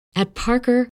At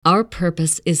Parker, our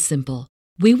purpose is simple.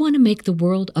 We want to make the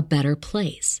world a better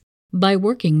place by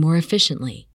working more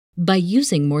efficiently, by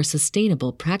using more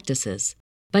sustainable practices,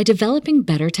 by developing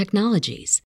better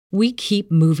technologies. We keep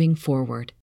moving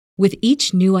forward. With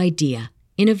each new idea,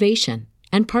 innovation,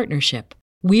 and partnership,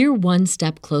 we're one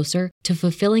step closer to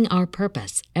fulfilling our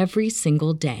purpose every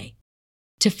single day.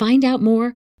 To find out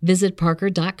more, visit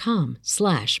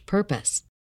parker.com/purpose.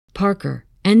 Parker,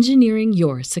 engineering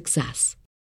your success.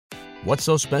 What's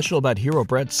so special about Hero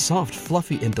Bread's soft,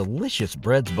 fluffy, and delicious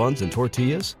breads, buns, and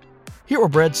tortillas? Hero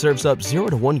Bread serves up 0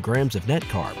 to 1 grams of net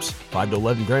carbs, 5 to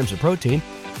 11 grams of protein,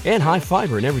 and high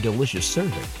fiber in every delicious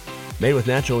serving. Made with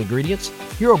natural ingredients,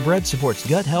 Hero Bread supports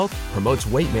gut health, promotes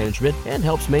weight management, and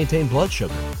helps maintain blood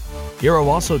sugar. Hero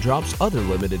also drops other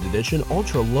limited edition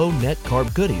ultra-low net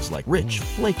carb goodies like rich,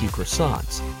 flaky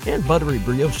croissants and buttery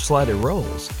brioche slider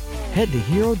rolls. Head to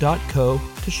hero.co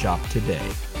to shop today.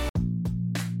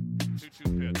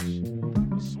 2-2 pitch.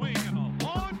 Swing and a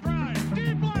long drive.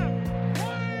 Deep left.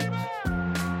 Way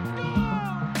back.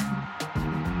 Gone.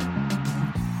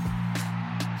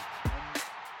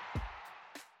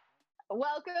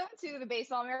 Welcome to the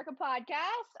Baseball America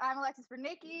podcast. I'm Alexis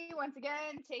Bernicki, once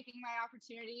again taking my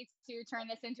opportunity to turn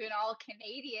this into an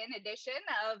all-Canadian edition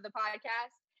of the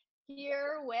podcast,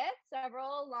 here with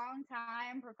several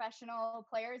longtime professional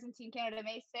players and Team Canada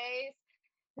mainstays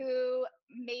who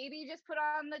maybe just put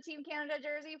on the Team Canada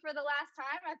jersey for the last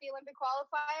time at the Olympic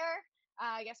qualifier.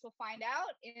 I guess we'll find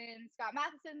out in Scott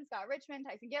Matheson, Scott Richmond,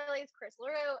 Tyson Gillies, Chris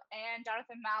Leroux, and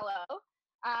Jonathan Mallow.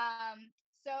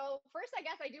 So first, I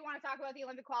guess I do want to talk about the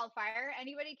Olympic qualifier.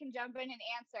 Anybody can jump in and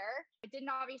answer. It didn't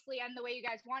obviously end the way you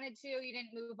guys wanted to. You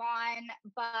didn't move on,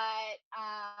 but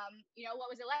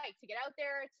what was it like to get out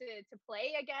there to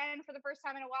play again for the first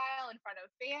time in a while, in front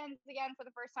of fans again for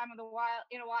the first time in a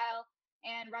while,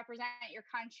 and represent your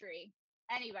country?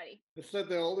 Anybody? Let's let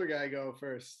the older guy go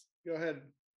first. Go ahead,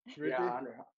 Ricky. Yeah,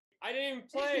 I didn't even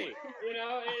play.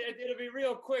 It'll be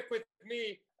real quick with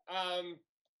me.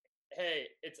 Hey,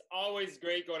 it's always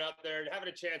great going out there and having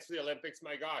a chance for the Olympics.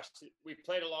 My gosh, we've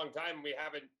played a long time.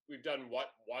 We've done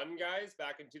one guys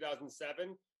back in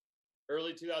 2007,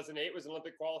 early 2008 was an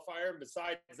Olympic qualifier. And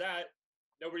besides that,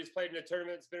 nobody's played in a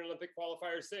tournament that's been an Olympic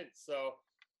qualifier since. So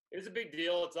it is a big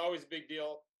deal. It's always a big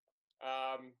deal.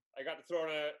 I got to throw in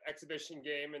an exhibition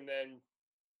game, and then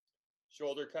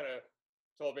shoulder kind of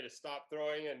told me to stop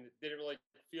throwing and it didn't really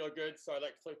feel good. So I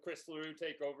let Chris Leroux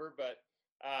take over, but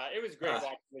it was great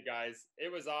watching the guys.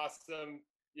 It was awesome.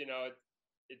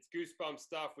 It's goosebump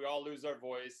stuff. We all lose our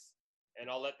voice, and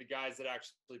I'll let the guys that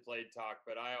actually played talk.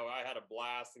 But I had a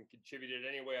blast and contributed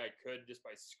any way I could just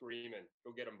by screaming.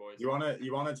 Go get them, boys. You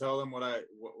wanna tell them what I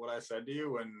said to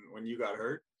you when you got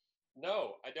hurt?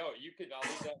 No, I don't. You could. I'll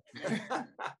leave that.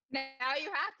 Now you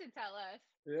have to tell us.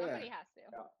 Yeah. Somebody has to.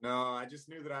 No, I just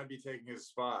knew that I'd be taking his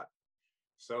spot.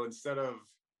 So instead of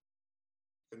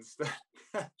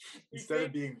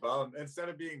being bummed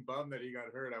that he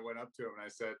got hurt, I went up to him and I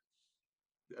said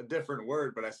a different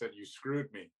word, but I said, "You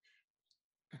screwed me."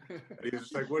 And he was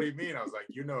just like, "What do you mean?" I was like,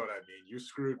 "You know what I mean. You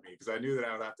screwed me," because I knew that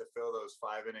I would have to fill those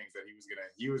 5 innings that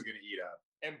he was gonna eat up.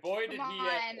 And boy, did he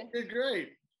did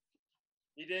great.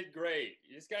 He did great.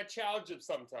 You just gotta challenge him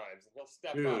sometimes, and he'll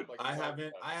step Dude, up. I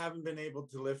haven't been able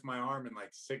to lift my arm in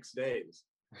like 6 days.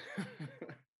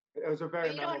 It was a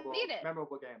very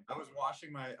memorable game. I was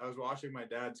washing my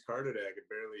dad's car today.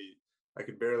 I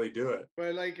could barely do it.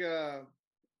 But like the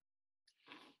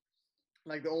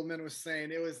old man was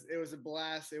saying, it was a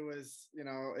blast. It was,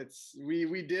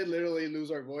 we did literally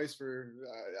lose our voice for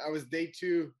I was day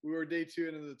 2. We were day 2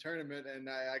 into the tournament, and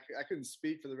I couldn't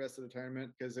speak for the rest of the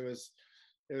tournament because it was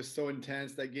so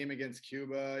intense. That game against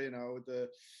Cuba, with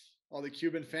all the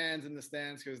Cuban fans in the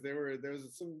stands, because there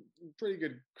was some pretty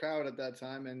good crowd at that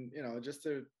time, and just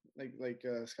to like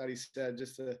Scotty said,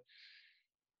 just to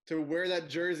wear that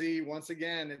jersey once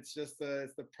again, it's just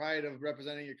it's the pride of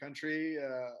representing your country.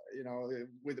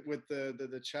 With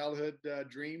the childhood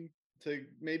dream to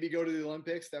maybe go to the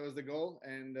Olympics. That was the goal,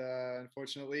 and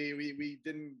unfortunately we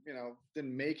didn't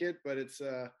make it, but it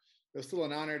was still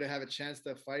an honor to have a chance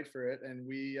to fight for it, and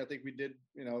I think we did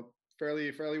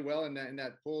fairly well in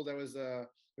that pool. There's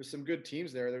some good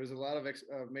teams there. There was a lot of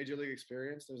major league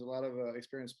experience. There's a lot of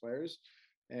experienced players,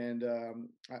 and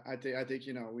I think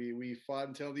we fought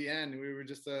until the end. We were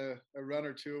just a run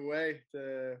or two away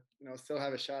to still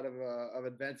have a shot of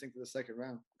advancing to the second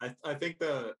round. I think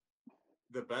the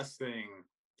best thing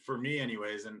for me,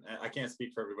 anyways, and I can't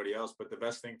speak for everybody else, but the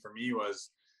best thing for me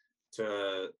was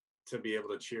to be able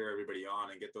to cheer everybody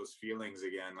on and get those feelings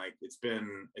again. Like it's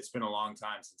been a long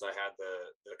time since I had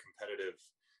the competitive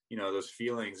you know, those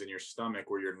feelings in your stomach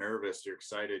where you're nervous, you're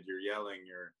excited, you're yelling,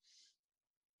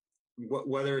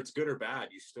 whether it's good or bad,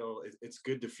 it's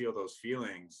good to feel those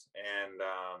feelings. And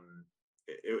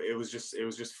it was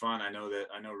just fun. I know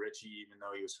Richie, even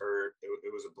though he was hurt,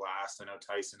 it was a blast. I know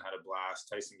Tyson had a blast.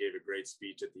 Tyson gave a great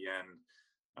speech at the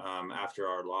end after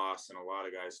our loss, and a lot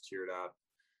of guys teared up.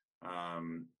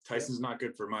 Tyson's not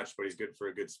good for much, but he's good for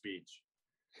a good speech.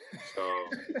 So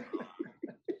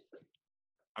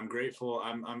I'm grateful.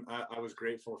 I was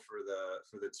grateful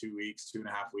for the 2 weeks,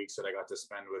 2.5 weeks that I got to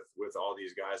spend with all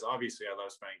these guys. Obviously, I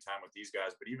love spending time with these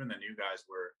guys, but even the new guys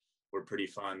were pretty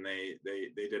fun. They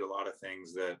did a lot of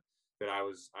things that I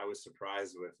was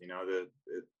surprised with. You know,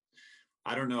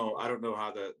 I don't know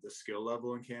how the skill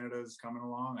level in Canada is coming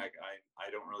along. I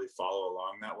don't really follow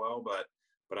along that well, but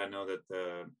I know that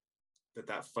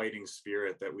that fighting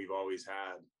spirit that we've always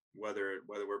had, whether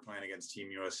we're playing against Team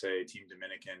USA, Team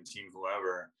Dominican, Team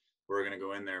whoever, we're going to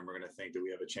go in there and we're going to think that we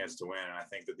have a chance to win. And I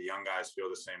think that the young guys feel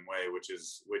the same way, which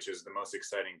is the most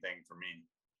exciting thing for me.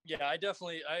 Yeah, I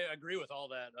agree with all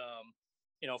that.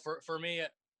 You know, for me, I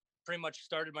pretty much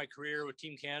started my career with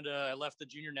Team Canada. I left the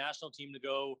junior national team to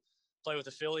go play with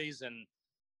the Phillies and,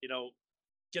 you know,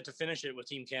 get to finish it with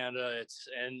Team Canada.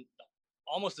 And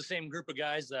almost the same group of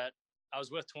guys that I was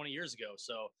with 20 years ago.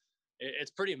 So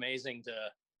it's pretty amazing to,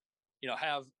 you know,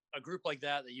 have a group like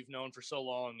that you've known for so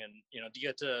long, and, you know, to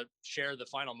get to share the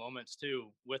final moments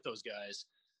too with those guys.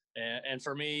 And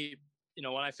for me, you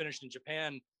know, when I finished in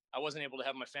Japan, I wasn't able to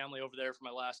have my family over there for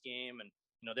my last game, and,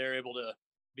 you know, they're able to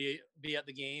be at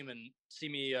the game and see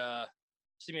me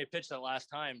pitch that last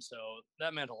time. So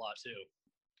that meant a lot too.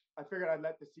 I figured I'd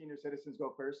let the senior citizens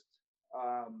go first.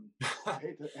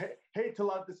 Hate to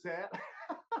love to say it.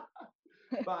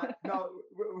 But no,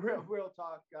 real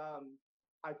talk.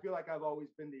 I feel like I've always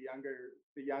been the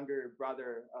younger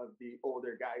brother of the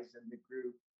older guys in the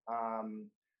group.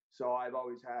 So I've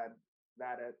always had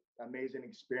that amazing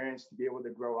experience to be able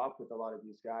to grow up with a lot of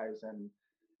these guys. And,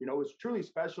 you know, it was truly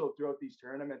special throughout these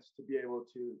tournaments to be able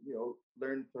to, you know,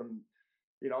 learn from,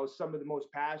 you know, some of the most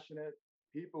passionate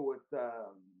people with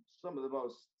some of the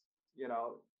most, you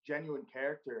know, genuine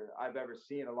character I've ever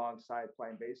seen alongside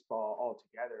playing baseball all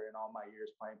together in all my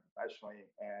years playing professionally.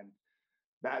 And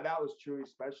that was truly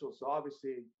special. So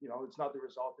obviously, you know, it's not the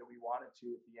result that we wanted to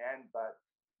at the end, but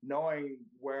knowing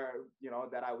where, you know,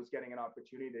 that I was getting an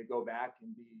opportunity to go back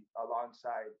and be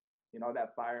alongside, you know,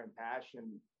 that fire and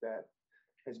passion that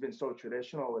has been so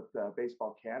traditional with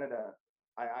Baseball Canada,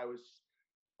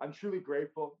 I'm truly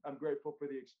grateful. I'm grateful for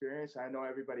the experience. I know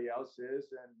everybody else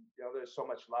is, and, you know, there's so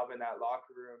much love in that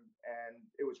locker room, and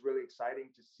it was really exciting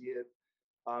to see it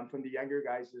from the younger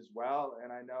guys as well.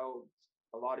 And I know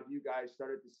a lot of you guys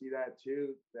started to see that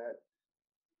too, that,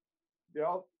 you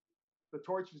know, the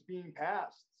torch is being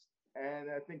passed. And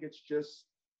I think it's just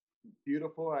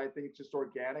beautiful. I think it's just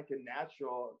organic and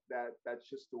natural that that's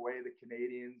just the way the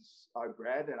Canadians are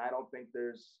bred. And I don't think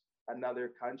there's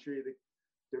another country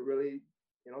that really,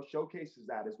 you know, showcases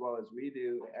that as well as we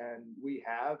do. And we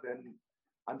have, and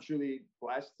I'm truly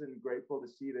blessed and grateful to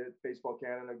see that Baseball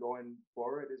Canada going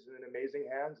forward is in amazing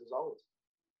hands as always.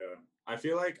 Yeah. I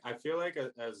feel like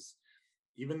as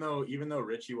even though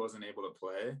Richie wasn't able to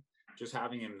play, just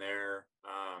having him there,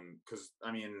 because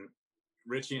I mean,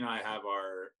 Richie and I have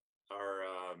our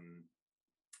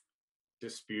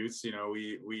disputes. You know,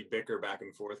 we bicker back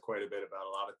and forth quite a bit about a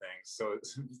lot of things. So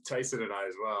Tyson and I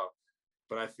as well.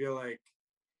 But I feel like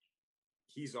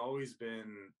he's always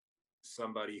been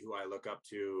somebody who I look up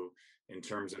to in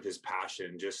terms of his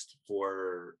passion, just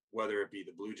for whether it be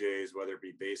the Blue Jays, whether it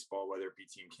be baseball, whether it be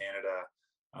Team Canada.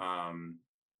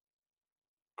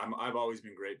 I've always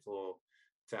been grateful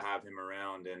to have him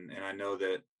around, and I know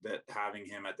that having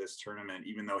him at this tournament,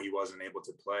 even though he wasn't able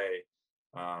to play,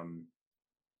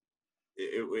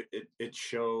 it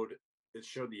showed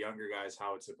the younger guys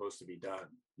how it's supposed to be done.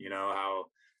 You know,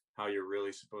 how you're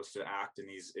really supposed to act in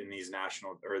these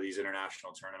national or these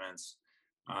international tournaments.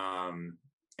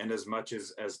 And as much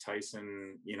as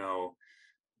Tyson, you know,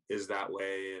 is that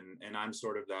way, and I'm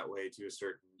sort of that way to a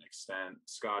certain extent,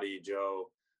 Scotty, Joe,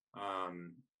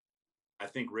 I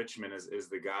think Richmond is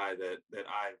the guy that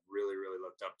I've really, really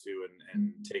looked up to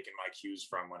and taken my cues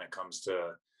from when it comes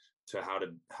to how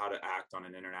to act on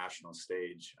an international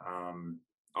stage.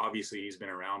 Obviously he's been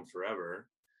around forever,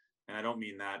 and I don't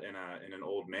mean that in an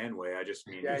old man way. I just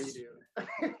mean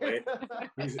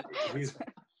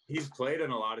he's played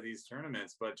in a lot of these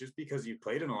tournaments, but just because you've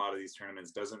played in a lot of these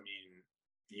tournaments doesn't mean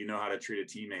you know how to treat a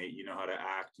teammate, you know how to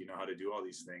act, you know how to do all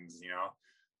these things, you know.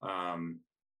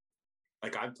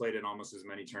 Like I've played in almost as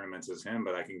many tournaments as him,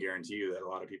 but I can guarantee you that a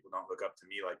lot of people don't look up to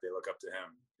me like they look up to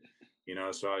him.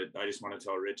 So I just want to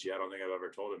tell Richie, I don't think I've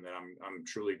ever told him that I'm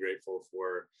truly grateful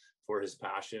for his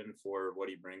passion, for what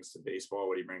he brings to baseball,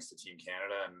 what he brings to Team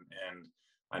Canada. And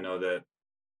I know that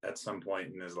at some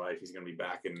point in his life, he's going to be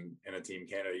back in a Team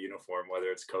Canada uniform, whether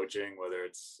it's coaching, whether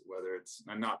it's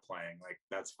I'm not playing, like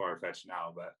that's far fetched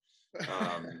now, but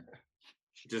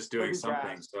just doing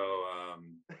something. So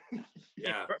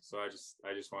yeah, so I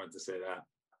just wanted to say that.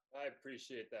 I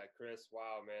appreciate that, Chris.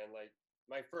 Wow, man. Like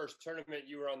my first tournament,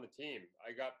 you were on the team.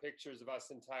 I got pictures of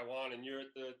us in Taiwan, and you're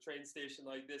at the train station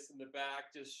like this in the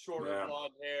back, just shorter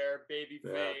blonde hair, baby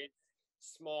face,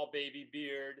 small baby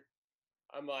beard.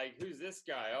 I'm like, who's this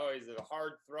guy? Oh, he's a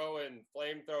hard throwing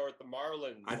flamethrower at the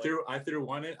Marlins. I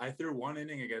threw one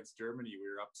inning against Germany. We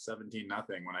were up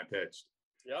 17-0 when I pitched.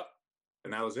 Yep.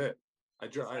 And that was it.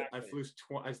 Exactly. I flew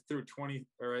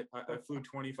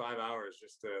 25 hours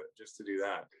just to do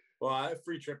that. Well, I have a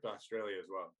free trip to Australia as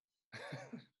well.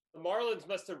 The Marlins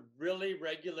must have really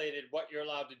regulated what you're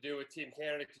allowed to do with Team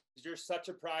Canada because you're such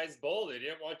a prize bull. They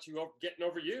didn't want you getting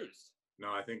overused.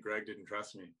 No, I think Greg didn't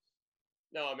trust me.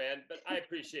 No, man, but I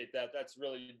appreciate that. That's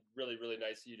really, really, really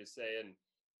nice of you to say. And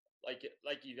like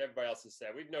everybody else has said,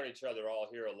 we've known each other all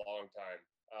here a long time.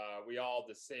 We all have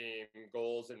the same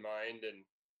goals in mind. And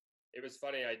it was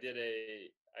funny. I did a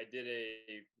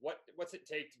what's it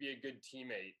take to be a good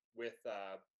teammate with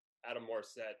Adam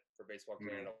Morissette for Baseball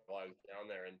Canada while I was down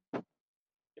there. And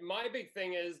my big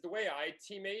thing is the way I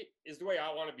teammate is the way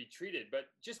I want to be treated. But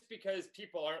just because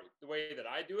people aren't the way that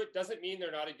I do it doesn't mean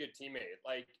they're not a good teammate.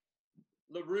 Like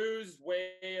LaRue's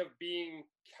way of being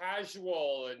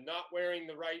casual and not wearing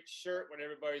the right shirt when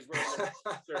everybody's wearing the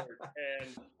right shirt,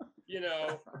 and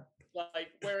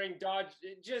like wearing Dodge,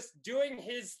 just doing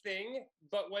his thing.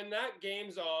 But when that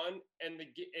game's on and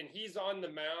he's on the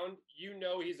mound,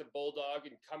 he's a bulldog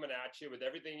and coming at you with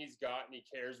everything he's got, and he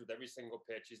cares with every single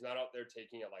pitch. He's not out there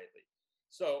taking it lightly.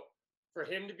 So for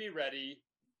him to be ready,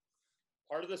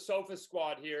 part of the Sofa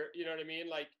squad here, you know what I mean?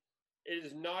 Like, it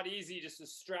is not easy just to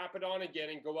strap it on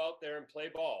again and go out there and play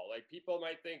ball. Like, people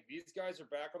might think these guys are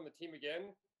back on the team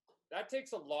again. That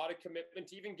takes a lot of commitment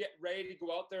to even get ready to go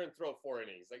out there and throw 4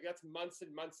 innings. Like, that's months and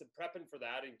months of prepping for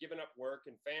that and giving up work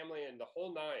and family and the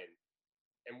whole nine.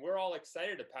 And we're all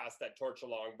excited to pass that torch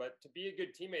along. But to be a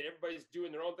good teammate, everybody's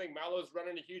doing their own thing. Malo's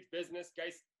running a huge business.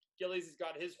 Gillies has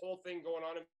got his whole thing going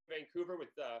on in Vancouver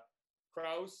with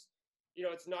Kraus.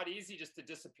 It's not easy just to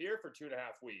disappear for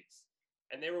 2.5 weeks.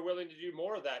 And they were willing to do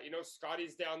more of that.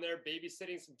 Scotty's down there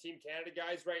babysitting some Team Canada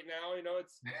guys right now.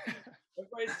 It's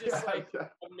everybody's just like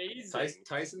amazing.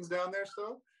 Tyson's down there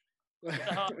still?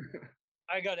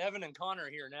 I got Evan and Connor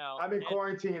here now. I'm in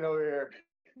quarantine over here.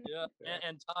 Yeah,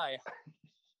 and Ty.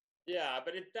 Yeah,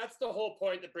 but that's the whole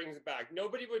point that brings it back.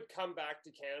 Nobody would come back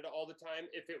to Canada all the time.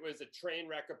 If it was a train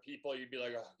wreck of people, you'd be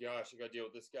like, oh gosh, you got to deal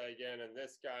with this guy again and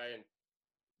this guy. And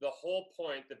the whole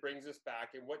point that brings us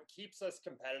back and what keeps us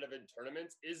competitive in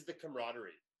tournaments is the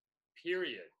camaraderie,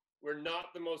 period. We're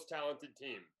not the most talented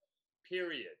team,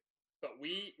 period. But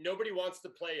nobody wants to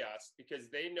play us because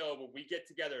they know when we get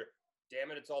together, damn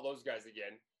it, it's all those guys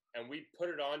again. And we put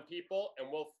it on people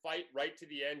and we'll fight right to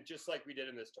the end, just like we did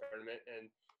in this tournament. And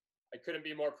I couldn't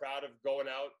be more proud of going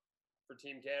out for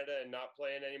Team Canada and not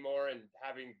playing anymore and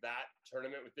having that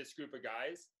tournament with this group of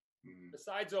guys.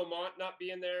 Besides Omont not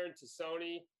being there and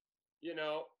Tassoni,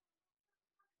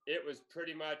 it was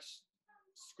pretty much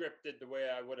scripted the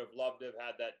way I would have loved to have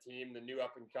had that team, the new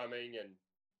up and coming, and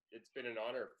it's been an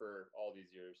honor for all these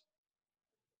years.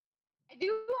 I do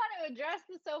want to address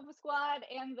the Sofa squad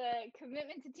and the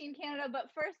commitment to Team Canada, but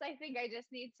first I think I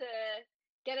just need to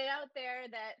get it out there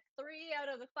that 3 out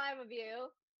of the 5 of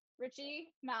you, Richie,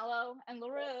 Malo, and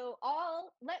LaRue,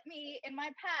 all let me, in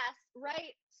my past,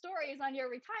 write stories on your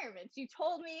retirements. You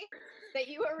told me that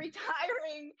you were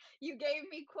retiring. You gave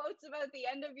me quotes about the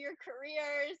end of your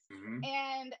careers.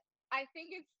 And I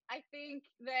think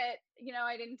that,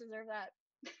 I didn't deserve that.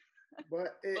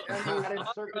 But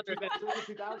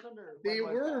they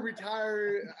were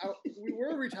retired. We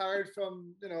were retired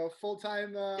from,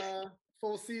 full-time,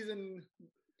 full season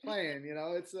playing,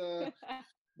 it's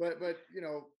but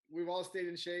we've all stayed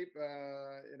in shape.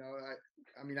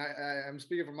 I'm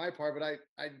speaking for my part, but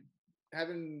I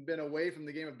haven't been away from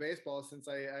the game of baseball since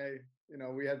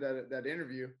we had that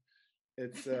interview.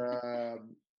 It's I've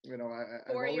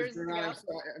 4 years ago.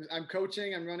 I'm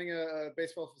coaching. I'm running a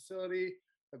baseball facility,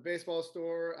 a baseball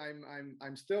store.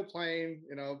 I'm still playing.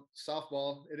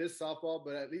 Softball. It is softball,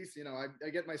 but at least I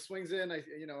get my swings in. I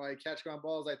catch ground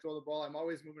balls. I throw the ball. I'm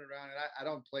always moving around, and I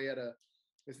don't play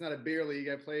it's not a beer league.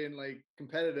 I play in like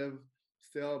competitive.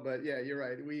 still. But yeah, you're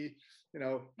right. We,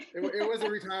 it was a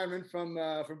retirement from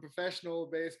professional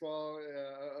baseball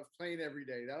of playing every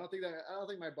day. I don't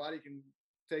think my body can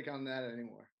take on that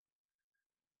anymore.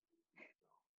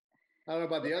 I don't know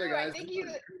about the other guys. I think you.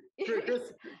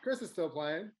 Chris is still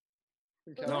playing.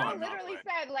 No, literally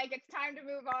said like it's time to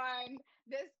move on.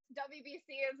 This WBC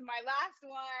is my last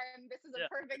one. This is a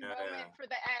perfect moment for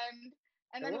the end.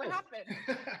 And then what happened?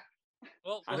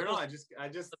 Well, I don't know. I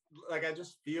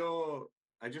just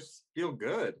feel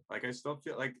good. Like I still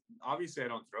feel like, obviously I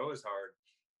don't throw as hard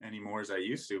anymore as I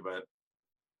used to, but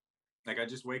like I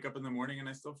just wake up in the morning and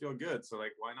I still feel good. So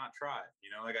like, why not try?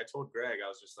 Like I told Greg, I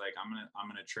was just like, I'm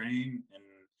gonna train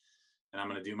and I'm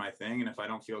gonna do my thing. And if I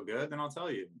don't feel good, then I'll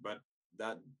tell you. But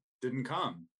that didn't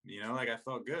come. Like I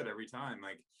felt good every time.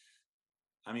 Like,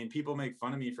 I mean, people make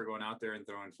fun of me for going out there and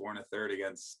throwing 4 1/3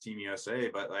 against Team USA,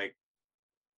 but like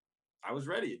I was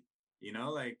ready.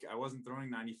 Like I wasn't throwing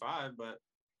 95, but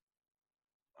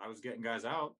I was getting guys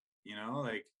out.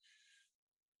 Like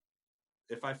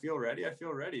if I feel ready, I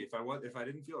feel ready. If I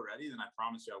didn't feel ready, then I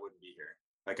promise you I wouldn't be here.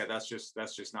 Like that's just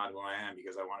not who I am,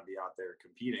 because I want to be out there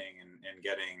competing and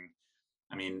getting,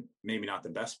 I mean, maybe not the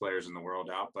best players in the world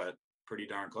out, but pretty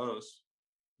darn close.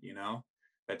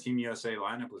 That Team USA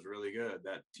lineup was really good.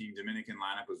 That Team Dominican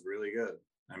lineup was really good.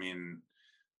 I mean,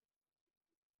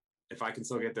 if I can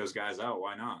still get those guys out,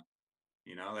 why not?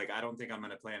 Like I don't think I'm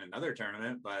going to play in another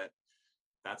tournament, but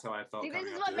that's how I felt. See,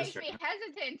 this is what makes me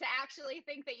hesitant to actually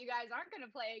think that you guys aren't going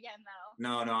to play again, though.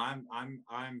 No,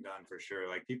 I'm done for sure.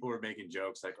 Like people were making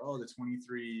jokes like, oh, the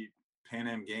 23 Pan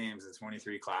Am Games, the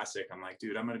 23 Classic. I'm like,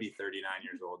 dude, I'm going to be 39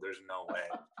 years old. There's no way.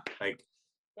 Like,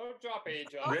 don't drop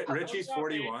age. Richie's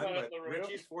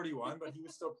 41, but he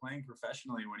was still playing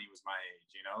professionally when he was my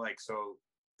age. Like, so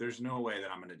there's no way that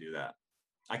I'm going to do that.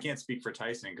 I can't speak for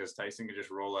Tyson, because Tyson could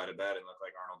just roll out of bed and look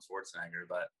like Arnold Schwarzenegger,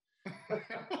 but.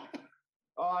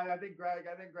 Oh, I think Greg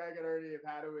and Ernie have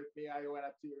had it with me. I went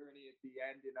up to Ernie at the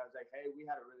end and I was like, hey, we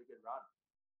had a really good run.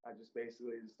 I just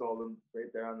basically just told him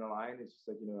right there on the line. It's just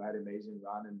like, I had an amazing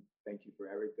run and thank you for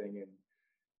everything. And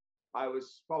I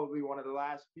was probably one of the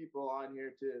last people on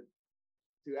here to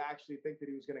actually think that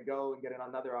he was going to go and get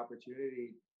another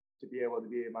opportunity to be able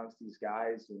to be amongst these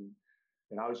guys.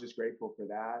 And I was just grateful for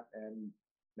that. And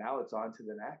now it's on to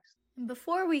the next.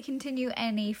 Before we continue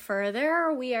any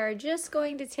further, we are just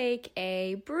going to take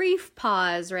a brief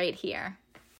pause right here.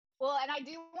 Well, and I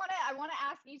want to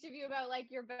ask each of you about like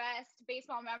your best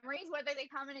baseball memories, whether they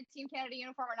come in a Team Canada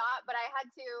uniform or not. But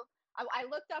I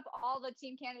looked up all the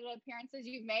Team Canada appearances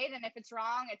you've made, and if it's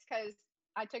wrong, it's because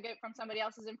I took it from somebody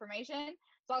else's information.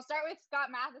 So I'll start with Scott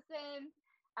Matheson.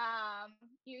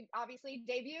 You obviously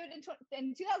debuted in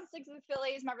 2006 with the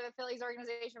Phillies, member of the Phillies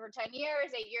organization for 10 years,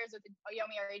 8 years with the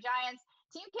Yomiuri Giants.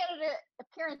 Team Canada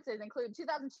appearances include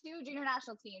 2002 Junior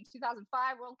National Team, 2005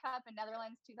 World Cup in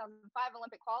Netherlands, 2005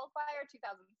 Olympic Qualifier,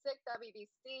 2006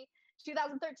 WBC,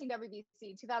 2013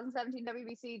 WBC, 2017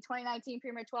 WBC, 2019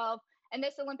 Premier 12, and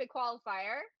this Olympic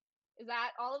Qualifier. Is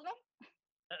that all of them?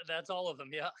 That's all of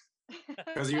them, yeah.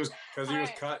 Because he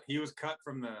was cut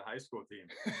from the high school team.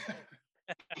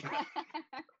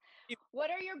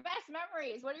 What are your best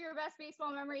memories? What are your best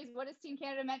baseball memories? What has Team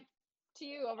Canada meant to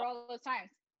you over all those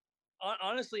times?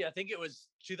 Honestly, I think it was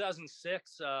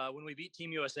 2006 when we beat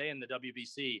Team USA in the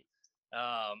WBC.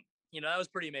 That was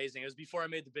pretty amazing. It was before I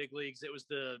made the big leagues. It was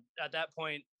at that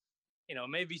point,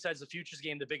 maybe besides the Futures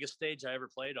game, the biggest stage I ever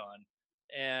played on.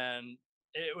 And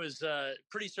it was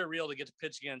pretty surreal to get to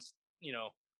pitch against,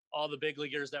 all the big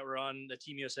leaguers that were on the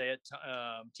Team USA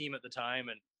team at the time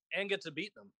and get to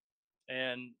beat them.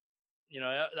 And,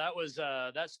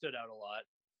 that stood out a lot.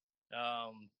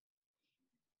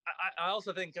 I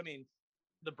also think,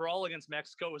 the brawl against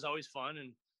Mexico was always fun.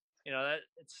 And, that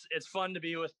it's fun to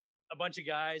be with a bunch of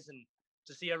guys and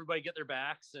to see everybody get their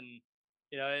backs. And,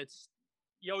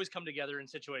 you always come together in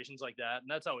situations like that.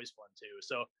 And that's always fun too.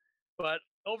 So, but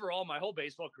overall, my whole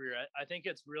baseball career, I think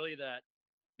it's really that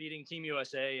beating Team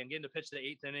USA and getting to pitch the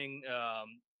 8th inning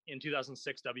in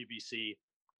 2006 WBC.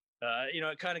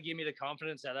 It kind of gave me the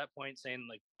confidence at that point saying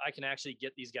like, I can actually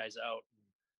get these guys out.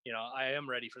 I am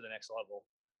ready for the next level.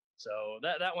 So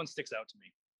that one sticks out to me.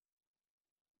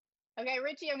 Okay,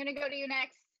 Richie, I'm going to go to you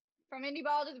next. From indie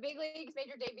ball to the big leagues, made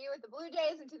your debut with the Blue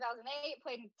Jays in 2008,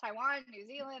 played in Taiwan, New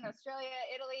Zealand, Australia,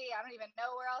 Italy. I don't even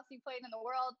know where else you played in the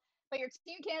world. But your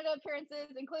Team Canada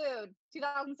appearances include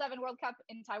 2007 World Cup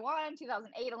in Taiwan,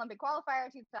 2008 Olympic Qualifier,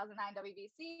 2009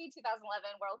 WBC, 2011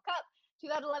 World Cup,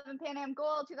 2011 Pan Am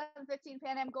Gold, 2015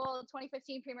 Pan Am Gold,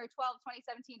 2015 Premier 12,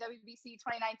 2017 WBC,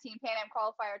 2019 Pan Am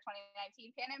Qualifier,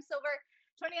 2019 Pan Am Silver,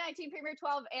 2019 Premier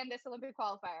 12, and this Olympic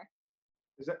Qualifier.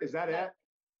 Is that it?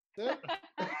 That's it.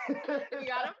 Did we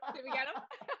got him? Did we get him?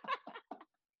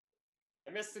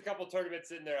 I missed a couple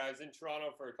tournaments in there. I was in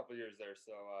Toronto for a couple years there,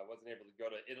 so I wasn't able to go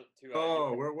to Italy.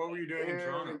 Oh, what were you doing in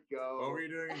There Toronto? we go. What were you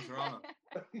doing in Toronto?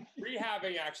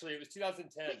 Rehabbing, actually. It was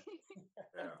 2010.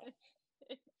 Yeah.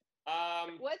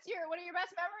 What are your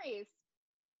best memories?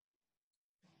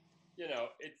 You know,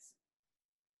 it's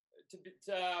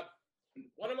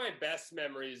one of my best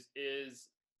memories is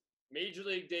Major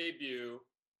League debut.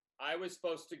 I was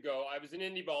supposed to go. I was in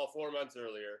Indy Ball 4 months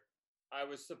earlier. I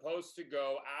was supposed to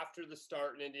go after the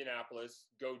start in Indianapolis,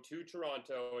 go to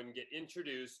Toronto and get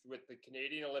introduced with the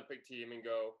Canadian Olympic team and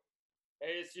go,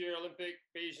 hey, it's your Olympic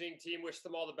Beijing team. Wish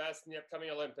them all the best in the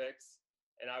upcoming Olympics.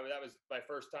 And that was my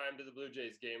first time to the Blue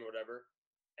Jays game or whatever.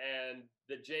 And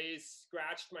the Jays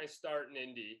scratched my start in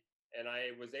Indy, and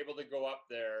I was able to go up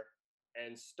there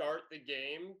and start the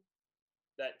game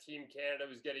that Team Canada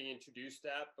was getting introduced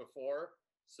at before.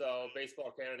 So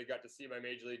Baseball Canada got to see my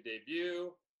Major League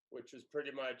debut, which was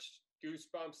pretty much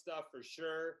goosebump stuff for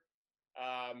sure.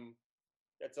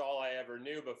 That's all I ever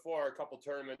knew before. A couple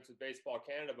tournaments with Baseball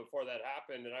Canada before that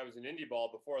happened, and I was in Indy Ball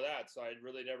before that, so I'd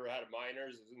really never had a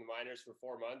minors. I was in the minors for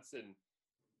 4 months, and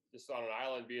just on an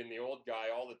island being the old guy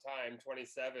all the time,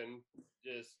 27,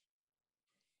 just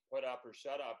put up or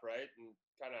shut up, right? And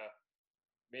kind of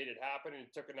made it happen, and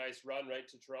took a nice run right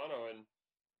to Toronto. And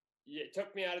it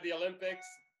took me out of the Olympics,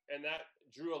 and that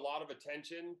drew a lot of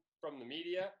attention from the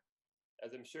media,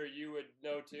 as I'm sure you would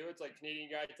know too. It's like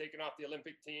Canadian guy taking off the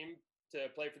Olympic team to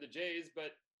play for the Jays,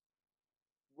 but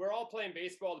we're all playing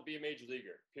baseball to be a major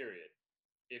leaguer, period.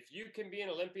 If you can be an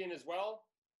Olympian as well,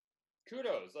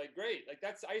 kudos, like great. Like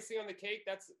that's icing on the cake.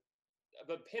 That's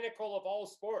the pinnacle of all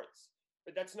sports,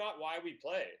 but that's not why we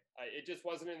play. It just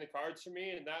wasn't in the cards for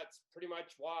me. And that's pretty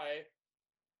much why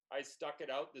I stuck it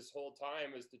out this whole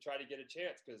time, was to try to get a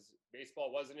chance, because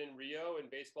baseball wasn't in Rio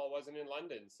and baseball wasn't in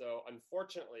London. So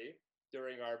unfortunately,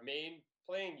 during our main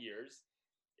playing years,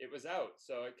 it was out.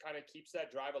 So it kind of keeps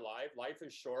that drive alive. Life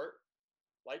is short.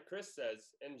 Like Chris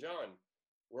says, and John,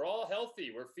 we're all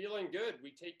healthy. We're feeling good. We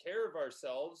take care of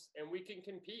ourselves and we can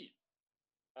compete.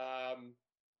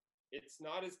 It's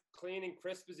not as clean and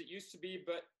crisp as it used to be,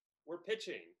 but we're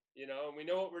pitching, and we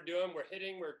know what we're doing. We're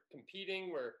hitting, we're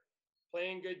competing, we're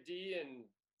playing good D, and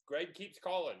Greg keeps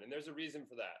calling, and there's a reason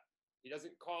for that. He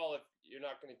doesn't call if you're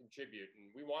not going to contribute, and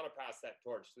we want to pass that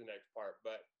torch to the next part.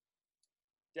 But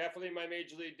definitely my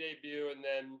Major League debut, and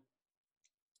then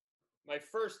my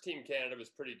first Team Canada was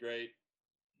pretty great,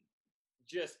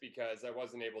 just because I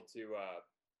wasn't able to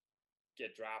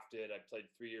get drafted. I played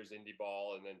 3 years Indy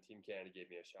Ball, and then Team Canada gave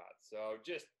me a shot. So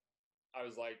I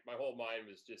was like, my whole mind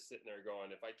was just sitting there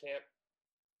going, if I can't,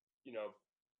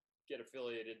 get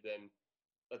affiliated, then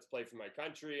let's play for my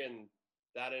country. And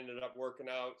that ended up working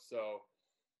out. So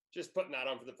just putting that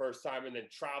on for the first time, and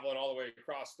then traveling all the way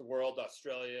across the world,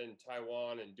 Australia and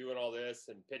Taiwan, and doing all this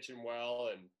and pitching well,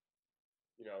 and,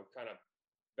 kind of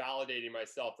validating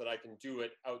myself that I can do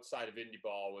it outside of Indy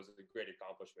Ball was a great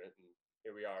accomplishment. And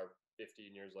here we are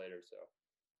 15 years later. So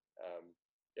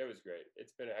it was great.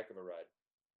 It's been a heck of a ride.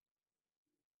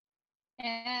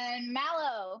 And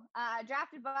Mallow,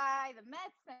 drafted by the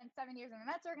Mets, spent 7 years in the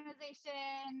Mets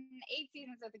organization, 8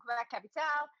 seasons at the Quebec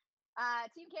Capitale.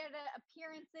 Team Canada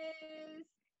appearances: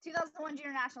 2001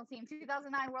 Junior National Team, 2009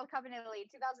 World Cup in Italy,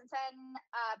 2010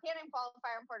 Pan Am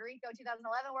qualifier in Puerto Rico, 2011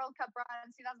 World Cup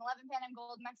bronze, 2011 Pan Am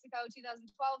gold Mexico, 2012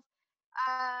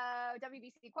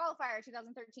 WBC qualifier,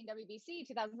 2013 WBC,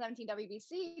 2017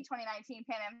 WBC, 2019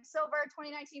 Pan Am silver,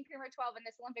 2019 Premier 12 in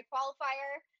this Olympic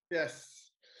qualifier.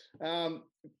 Yes.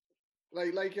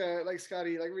 Like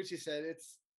Scotty, like Richie said,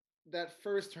 it's that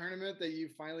first tournament that you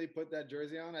finally put that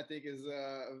jersey on, I think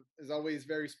is always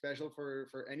very special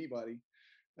for anybody,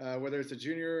 whether it's a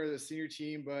junior or the senior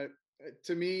team. But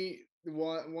to me,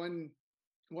 one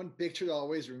picture to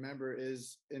always remember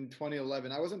is in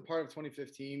 2011. I wasn't part of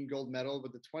 2015 gold medal,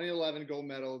 but the 2011 gold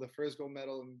medal, the first gold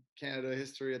medal in Canada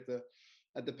history at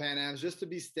the Pan Ams, just to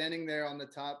be standing there on the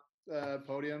top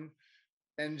podium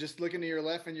and just looking to your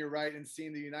left and your right and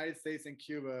seeing the United States and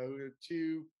Cuba, who are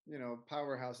two,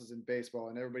 powerhouses in baseball,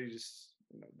 and everybody just,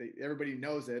 everybody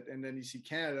knows it. And then you see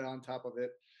Canada on top of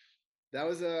it. That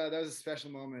was a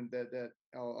special moment that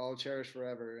I'll cherish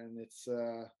forever. And it's,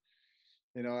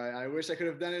 I wish I could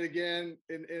have done it again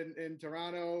in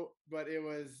Toronto, but it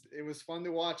was fun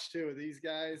to watch too. These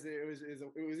guys, it was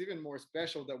even more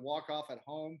special to walk off at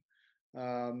home.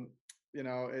 But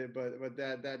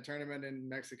that tournament in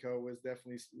Mexico was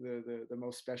definitely the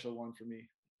most special one for me.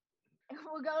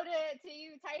 We'll go to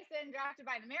you, Tyson, drafted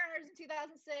by the Mariners in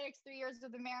 2006, 3 years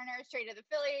with the Mariners, traded to the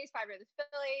Phillies, 5 years with the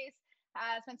Phillies.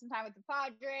 spent some time with the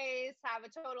Padres, have a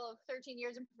total of 13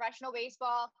 years in professional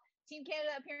baseball. Team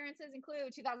Canada appearances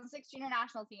include 2006 Junior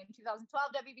National Team, 2012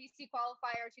 WBC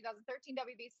Qualifier, 2013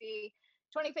 WBC,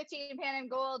 2015 Pan Am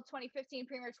Gold, 2015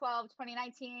 Premier 12,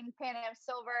 2019 Pan Am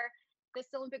Silver, this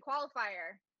Olympic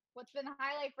Qualifier. What's been the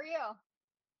highlight for you?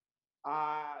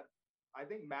 I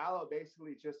think Mallow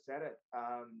basically just said it.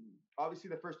 Obviously,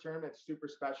 the first tournament's super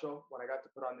special. When I got to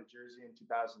put on the jersey in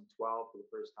 2012 for the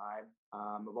first time,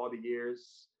 of all the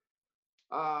years,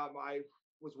 I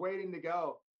was waiting to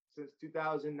go since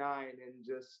 2009 and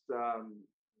just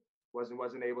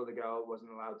wasn't able to go.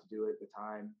 Wasn't allowed to do it at the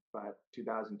time. But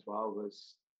 2012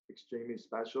 was extremely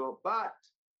special. But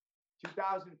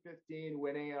 2015,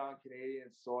 winning it on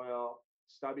Canadian soil,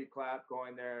 Stubby Clapp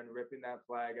going there and ripping that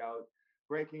flag out,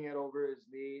 breaking it over his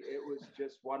knee. It was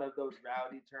just one of those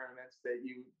rowdy tournaments that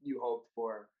you hoped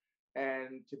for.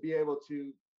 And to be able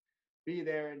to be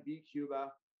there and beat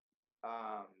Cuba,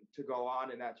 to go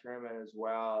on in that tournament as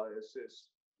well, is just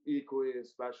equally as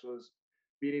special as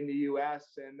beating the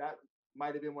U.S. And that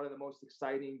might have been one of the most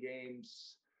exciting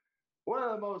games, one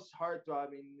of the most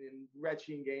heart-throbbing and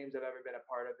retching games I've ever been a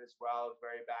part of as well.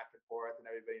 Very back and forth, and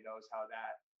everybody knows how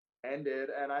that ended.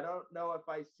 And I don't know if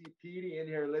I see Petey in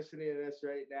here listening to this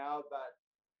right now, but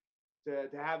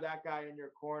to have that guy in your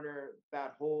corner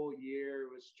that whole year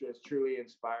was just truly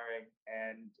inspiring.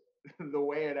 And the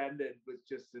way it ended was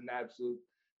just an absolute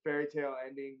fairy tale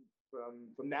ending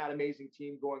from that amazing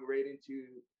team going right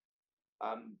into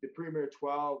the Premier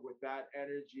 12 with that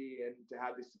energy, and to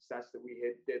have the success that we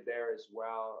did there as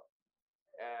well.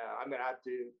 I'm going to have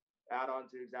to add on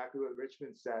to exactly what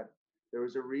Richmond said. There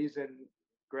was a reason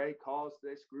Greg calls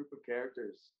this group of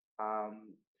characters.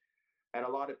 And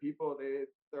a lot of people,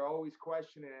 they're always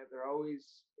questioning it. They're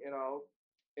always, in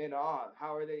awe.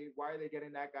 Why are they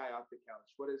getting that guy off the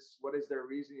couch? What is their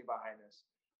reasoning behind this?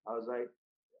 I was like,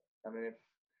 if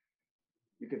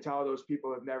you can tell those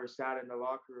people have never sat in the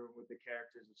locker room with the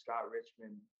characters of Scott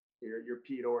Richmond, your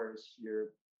Pete Orrs,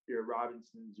 your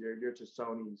Robinsons, your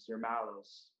Tassonis, your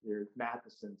Mallows, your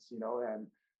Mathesons, and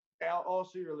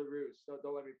also your LaRue. So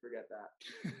don't let me forget that.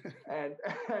 and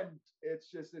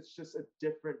it's just a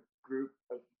different group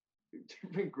of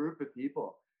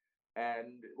people,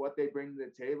 and what they bring to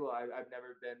the table. I've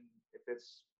never been, if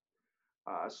it's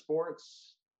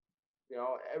sports,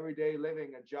 everyday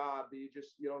living, a job, you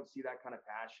don't see that kind of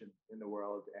passion in the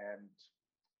world. And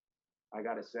I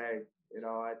gotta say,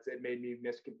 it made me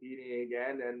miss competing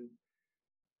again. And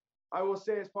I will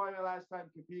say it's probably my last time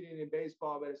competing in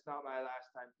baseball, but it's not my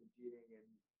last time competing in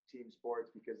team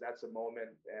sports, because that's a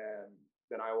moment that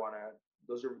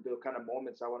those are the kind of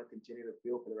moments I want to continue to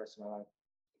feel for the rest of my life.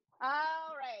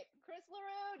 All right. Chris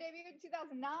LaRue debuted in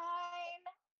 2009,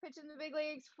 pitched in the big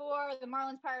leagues for the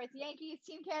Marlins, Pirates, Yankees.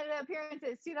 Team Canada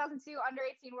appearances: 2002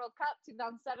 Under-18 World Cup,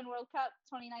 2007 World Cup,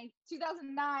 2009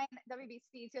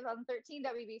 WBC, 2013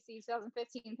 WBC,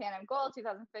 2015 Pan Am Gold,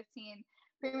 2015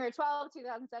 Premier 12,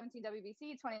 2017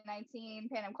 WBC, 2019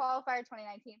 Pan Am Qualifier,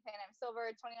 2019 Pan Am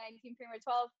Silver, 2019 Premier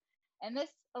 12, and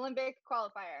this Olympic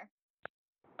Qualifier.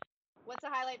 What's a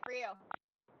highlight for you?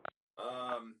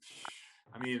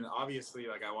 Obviously,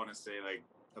 I want to say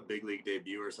a big league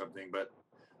debut or something, but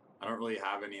I don't really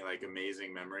have any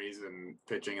amazing memories in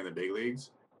pitching in the big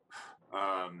leagues.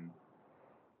 I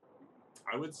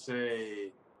would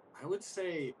say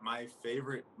my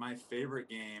favorite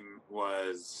game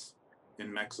was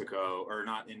in Mexico, or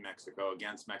not in Mexico,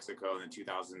 against Mexico in the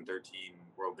 2013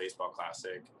 World Baseball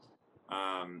Classic.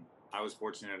 I was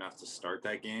fortunate enough to start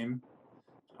that game.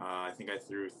 I think I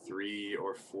threw 3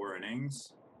 or 4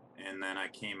 innings, and then I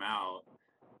came out,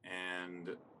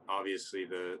 and obviously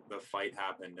the fight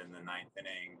happened in the 9th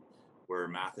inning, where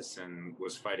Matheson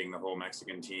was fighting the whole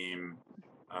Mexican team.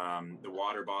 The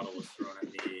water bottle was thrown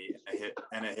at me, it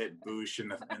hit Bush in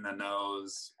the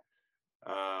nose.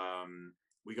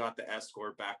 We got the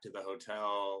escort back to the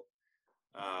hotel.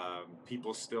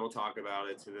 People still talk about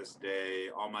it to this day.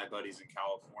 All my buddies in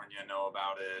California know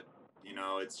about it.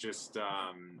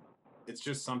 It's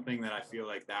just something that I feel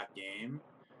like that game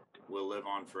will live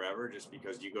on forever, just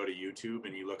because you go to YouTube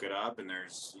and you look it up and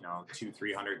there's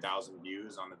 200,000-300,000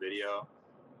 views on the video.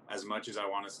 As much as I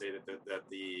want to say that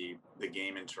the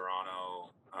game in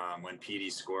Toronto, when Petey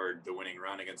scored the winning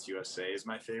run against USA, is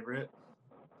my favorite,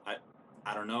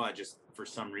 I don't know. I just, for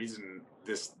some reason,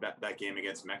 that game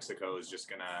against Mexico is just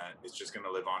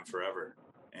gonna live on forever.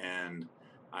 And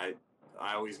I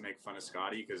always make fun of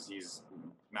Scotty because he's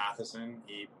Matheson.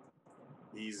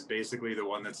 He's basically the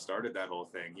one that started that whole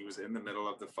thing. He was in the middle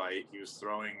of the fight. He was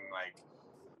throwing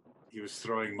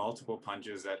multiple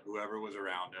punches at whoever was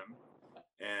around him.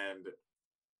 And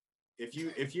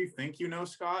if you think you know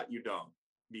Scott, you don't,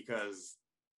 because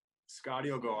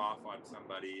Scotty will go off on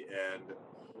somebody,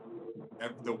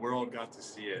 and the world got to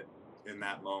see it in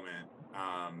that moment.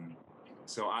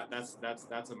 So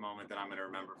that's a moment that I'm going to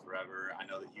remember forever. I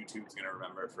know that YouTube's going to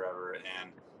remember it forever.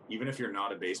 And even if you're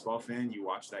not a baseball fan, you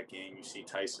watch that game, you see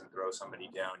Tyson throw somebody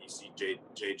down, you see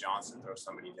Jay Johnson throw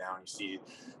somebody down,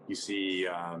 you see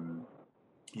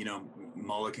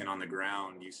Mulligan on the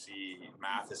ground, you see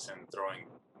Matheson throwing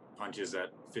punches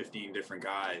at 15 different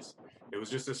guys. It was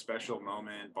just a special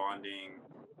moment, bonding.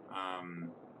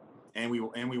 And we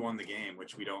won the game,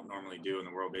 which we don't normally do in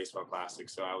the World Baseball Classic.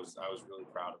 So I was really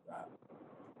proud of that.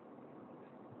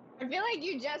 I feel like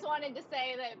you just wanted to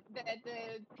say that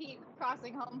the Pete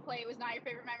crossing home plate was not your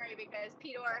favorite memory because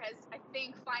Pete Orr has, I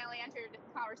think, finally entered the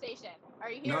conversation. Are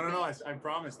you here? No. I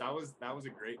promise that was a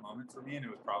great moment for me, and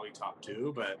it was probably top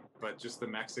 2. But just the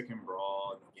Mexican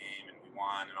brawl in the game, and we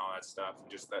won, and all that stuff. And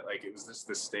just that, like, it was just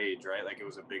the stage, right? Like, it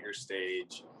was a bigger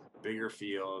stage, bigger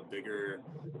field, bigger.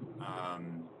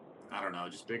 I don't know,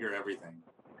 just bigger everything.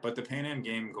 But the Pan Am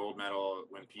game gold medal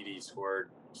when PD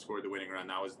scored the winning run,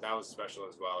 that was special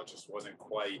as well. It just wasn't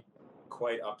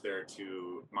quite up there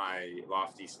to my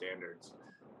lofty standards.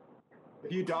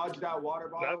 If you dodged that water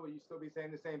bottle, will you still be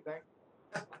saying the same thing?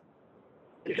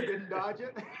 If you didn't dodge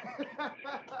it?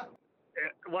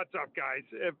 What's up, guys?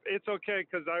 It's okay,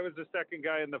 because I was the second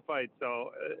guy in the fight,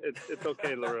 so it's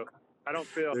okay, LaRue. I don't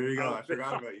feel. There you go. I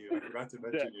forgot about you. I forgot to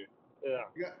mention you. Yeah.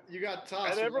 You got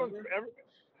tossed. And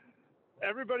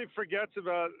everybody forgets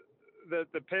about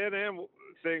the Pan Am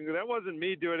thing. That wasn't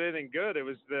me doing anything good. It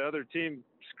was the other team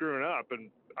screwing up,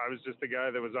 and I was just the guy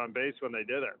that was on base when they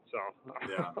did it. So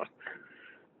yeah.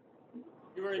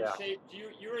 You were in shape.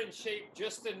 You were in shape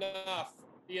just enough,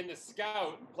 being the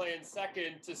scout, playing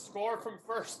second, to score from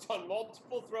first on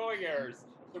multiple throwing errors.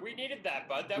 So we needed that,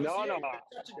 bud. That was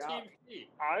such a team feat.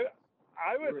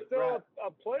 I was still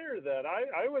a player then.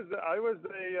 I was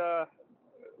a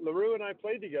LaRue and I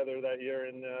played together that year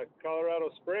in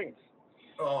Colorado Springs.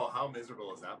 Oh, how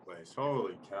miserable is that place?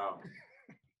 Holy cow.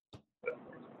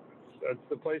 That's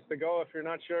the place to go if you're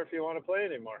not sure if you want to play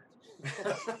anymore.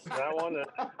 That one.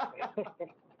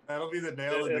 That'll be the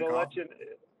nail in the coffin.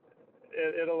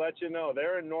 It'll let you know.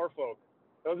 They're in Norfolk.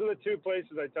 Those are the two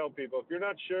places I tell people. If you're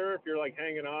not sure, if you're like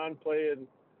hanging on, play in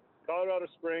Colorado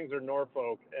Springs or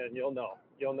Norfolk, and you'll know.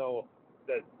 You'll know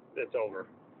that it's over.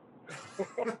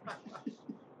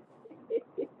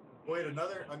 Wait,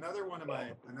 another one of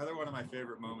my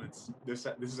favorite moments. This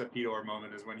is a Pete Orr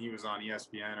moment, is when he was on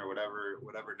ESPN or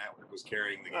whatever network was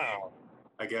carrying the game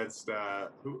against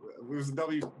who was the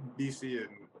WBC in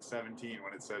 17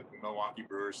 when it said Milwaukee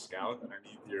Brewers scout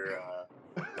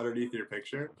underneath your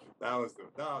picture. That was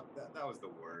the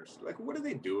worst. Like, what are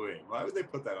they doing? Why would they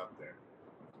put that up there?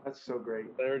 That's so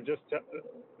great. They were just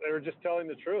telling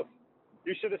the truth.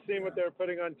 You should have seen what they were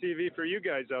putting on TV for you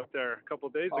guys out there a couple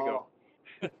days ago.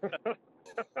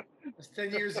 It's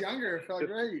 10 years younger. It felt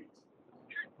great.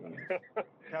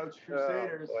 Couch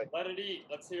Crusaders. Let it eat.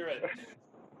 Let's hear it.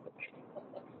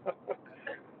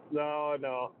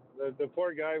 No. The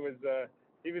poor guy was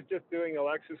he was just doing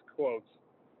Alexis quotes.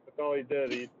 That's all he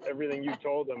did. Everything you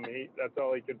told him, that's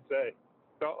all he could say.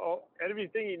 So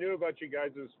everything he knew about you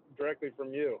guys was directly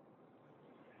from you.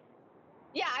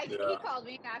 Yeah, he called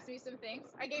me and asked me some things.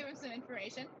 I gave him some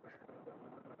information.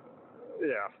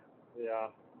 Yeah.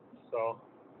 So,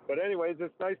 but anyways,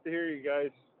 it's nice to hear you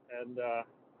guys. And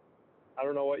I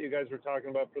don't know what you guys were talking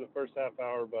about for the first half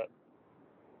hour, but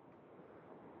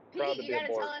Pete, you got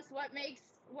to tell us what makes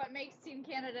Team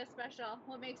Canada special.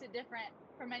 What makes it different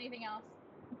from anything else?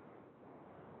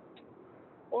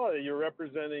 Well, you're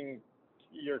representing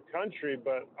your country,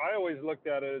 but I always looked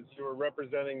at it as you were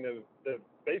representing the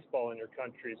baseball in your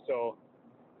country. So,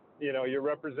 you're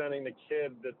representing the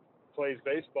kid that plays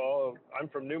baseball. I'm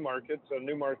from Newmarket, so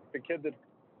the kids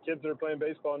that are playing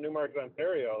baseball in Newmarket,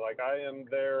 Ontario, like, I am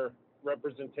their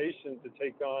representation to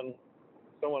take on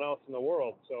someone else in the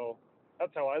world. So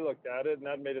that's how I looked at it, and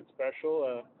that made it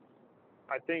special.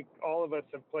 I think all of us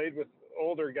have played with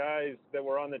older guys that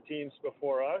were on the teams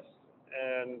before us,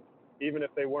 and even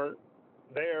if they weren't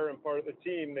there and part of the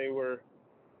team,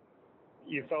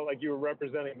 you felt like you were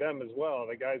representing them as well,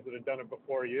 the guys that had done it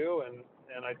before you,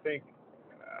 and I think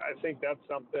that's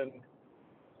something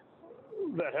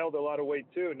that held a lot of weight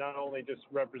too. Not only just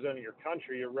representing your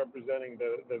country, you're representing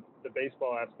the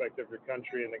baseball aspect of your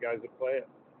country and the guys that play it.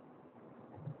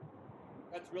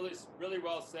 That's really, really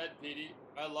well said, Petey.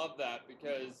 I love that,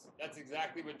 because that's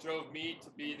exactly what drove me to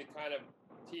be the kind of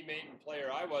teammate and player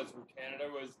I was for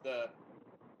Canada, was the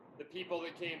people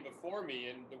that came before me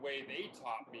and the way they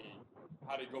taught me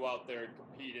how to go out there and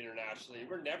compete internationally.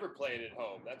 We're never playing at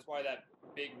home. That's why that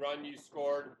big run you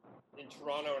scored in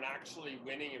Toronto and actually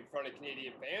winning in front of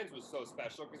Canadian fans was so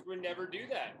special, because we never do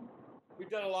that. We've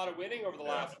done a lot of winning over the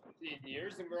last 15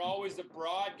 years, and we're always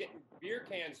abroad getting beer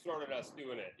cans thrown at us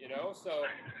doing it, you know? So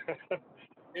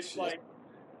it's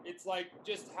like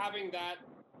just having that,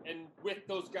 and with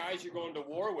those guys you're going to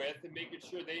war with, and making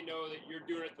sure they know that you're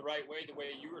doing it the right way, the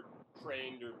way you were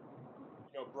trained or,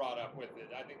 you know, brought up with it.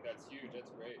 I think that's huge.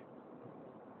 That's great.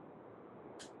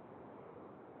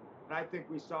 And I think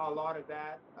we saw a lot of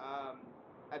that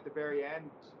at the very end.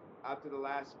 After the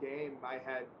last game, I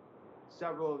had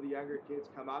several of the younger kids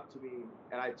come up to me,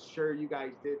 and I'm sure you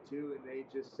guys did too, and they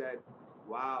just said,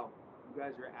 wow, you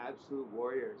guys are absolute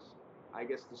warriors. I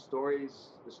guess the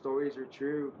stories are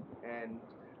true, and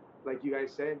like you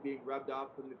guys said, being rubbed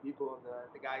off from the people and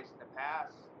the guys in the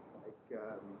past, like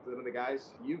some of the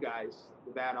guys, you guys,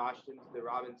 the Van Ostens, the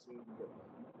Robinsons,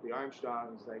 the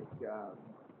Armstrongs, like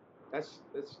that's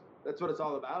what it's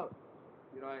all about.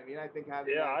 You know what I mean? I think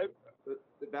having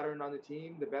the veteran on the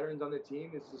team, the veterans on the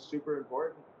team is just super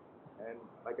important. And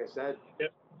like I said,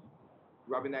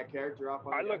 rubbing that character off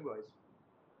on the young boys.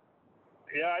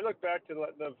 Yeah, I look back to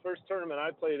the first tournament I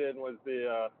played in was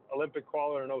the Olympic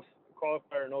qualifier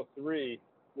in 03,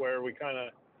 where we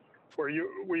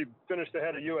finished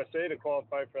ahead of USA to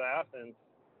qualify for Athens,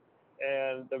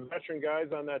 and the veteran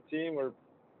guys on that team were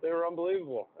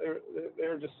unbelievable. They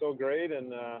were just so great,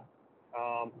 and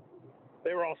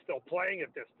they were all still playing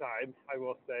at this time, I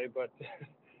will say, but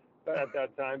at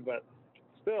that time, but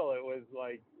still, it was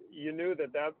like you knew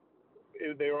that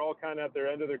they were all kind of at their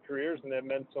end of their careers, and that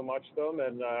meant so much to them.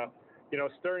 And you know,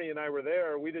 Sterney and I were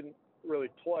there. We didn't really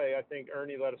play. I think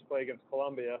Ernie let us play against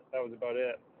Columbia. That was about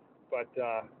it. But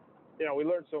you know, we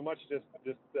learned so much just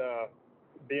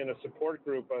being a support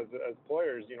group as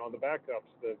players. You know, the backups.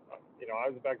 You know, I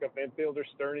was a backup infielder.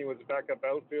 Sterney was a backup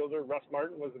outfielder. Russ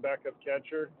Martin was a backup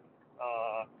catcher.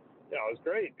 You know, it was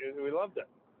great. We loved it.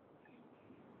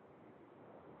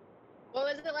 What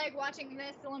was it like watching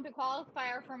this Olympic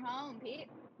qualifier from home, Pete?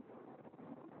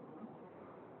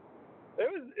 It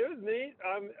was neat.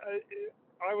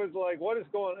 I was like, what is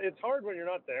going on? It's hard when you're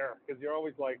not there, because you're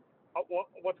always like,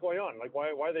 what's going on? Like, why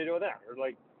are they doing that? Or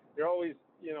like, you're always,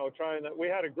 you know, trying to. We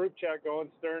had a group chat going,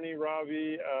 Sterney,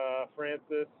 Robbie,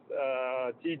 Francis,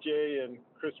 TJ, and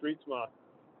Chris Rietzma,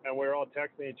 and we were all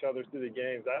texting each other through the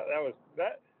games.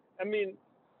 That I mean,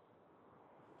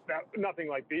 nothing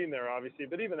like being there, obviously,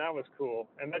 but even that was cool.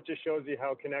 And that just shows you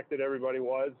how connected everybody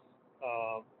was.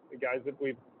 The guys that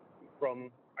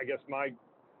I guess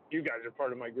you guys are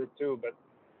part of my group too, but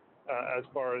as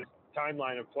far as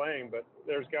timeline of playing, but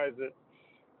there's guys that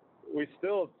we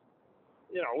still,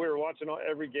 you know, we were watching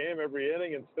every game, every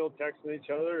inning, and still texting each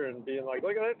other and being like,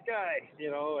 look at this guy,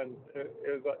 you know, and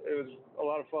it was a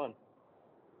lot of fun.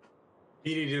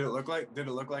 Petey, did it look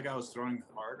like I was throwing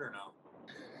hard or no?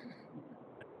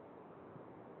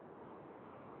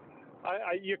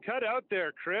 You cut out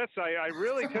there, Chris. I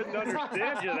really couldn't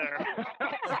understand you there.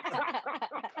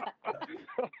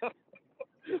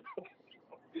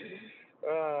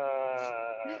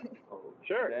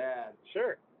 Sure. Dad.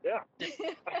 Sure. Yeah.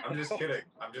 I'm just kidding.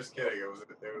 It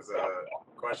was a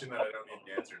question that I don't need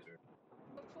the answer to.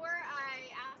 Before I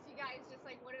ask you guys just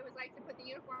like what it was like to put the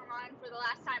uniform on for the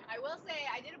last time, I will say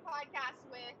I did a podcast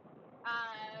with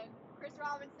Chris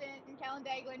Robinson, Kellen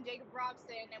Daglin, Jacob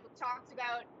Robson, and we talked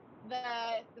about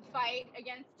the fight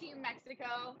against Team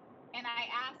Mexico, and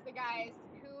I asked the guys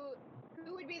who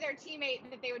would be their teammate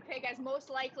that they would pick as most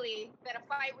likely that a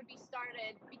fight would be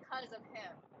started because of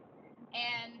him.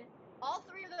 And all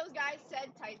three of those guys said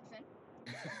Tyson.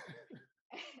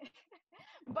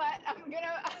 But I'm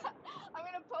gonna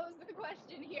pose the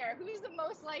question here: who's the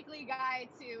most likely guy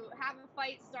to have a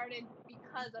fight started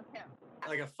because of him?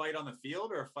 Like a fight on the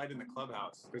field or a fight in the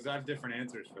clubhouse? Because I have different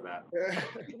answers for that.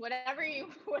 whatever you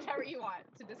want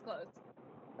to disclose.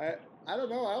 I don't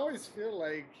know. I always feel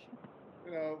like,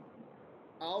 you know,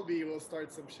 Albie will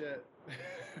start some shit.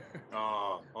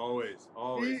 Oh, always.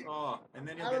 And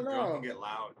then he'll get drunk and get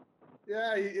loud.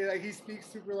 Yeah, he speaks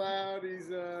super loud.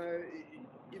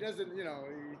 He doesn't, you know,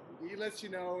 he lets you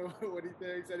know what he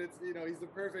thinks, and it's, you know, he's the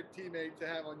perfect teammate to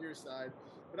have on your side.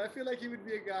 But I feel like he would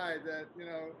be a guy that, you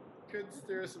know, could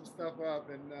stir some stuff up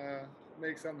and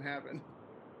make something happen.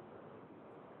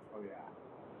 Oh yeah.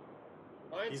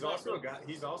 He's also a guy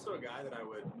that I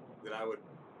would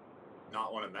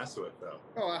not want to mess with, though.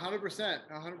 Oh, 100%.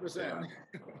 100%.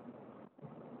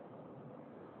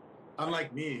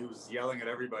 Unlike me, who's yelling at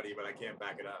everybody, but I can't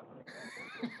back it up.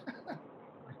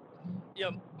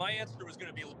 Yeah, my answer was going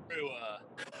to be Lou,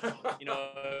 you know,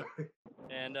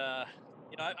 and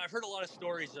I've heard a lot of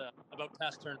stories about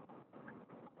past tournaments.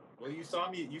 Well, you saw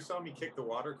me kick the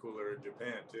water cooler in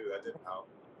Japan too. That didn't help.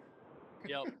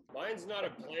 Yep. Mine's not a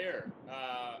player.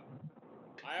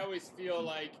 I always feel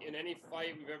like in any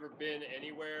fight we've ever been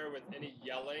anywhere with any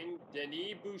yelling,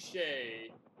 Denis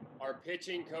Boucher, our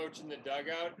pitching coach in the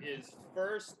dugout, is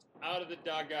first out of the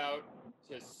dugout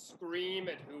to scream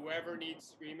at whoever needs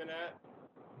screaming at.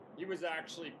 He was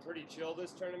actually pretty chill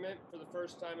this tournament for the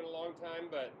first time in a long time,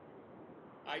 but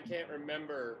I can't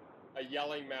remember a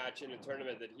yelling match in a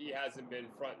tournament that he hasn't been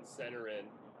front and center in,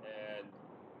 and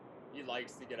he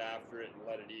likes to get after it and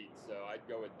let it eat. So I'd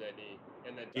go with Denny.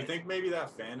 And then Do you think maybe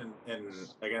that fan in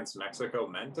against Mexico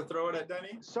meant to throw it at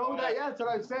Denny? So that's what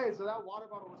I'm saying. So that water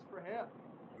bottle was for him.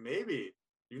 Maybe.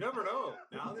 You never know.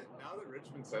 Now that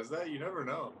Richmond says that, you never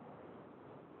know.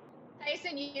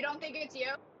 Tyson, you don't think it's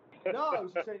you? No, I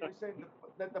was just saying. You're saying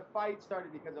that the fight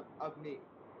started because of me.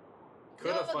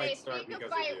 Could a fight start because a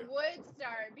fight of you? would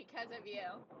start because of you.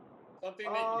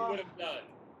 Something that you would have done.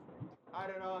 I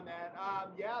don't know, man.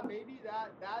 Yeah, maybe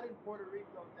that in Puerto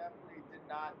Rico definitely did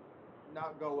not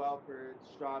go well for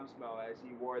Stromsmo as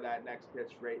he wore that next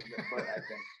pitch right in the foot, I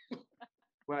think.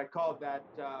 When I called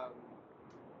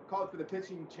for the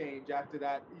pitching change after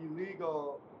that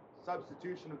illegal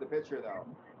substitution of the pitcher, though.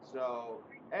 So,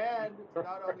 and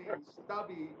not only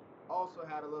Stubby also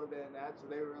had a little bit in that, so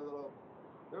they were a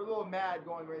little mad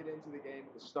going right into the game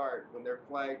at the start when their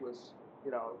flag was,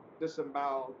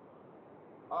 disemboweled.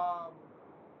 But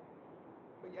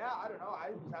yeah, I don't know.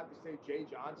 I just have to say Jay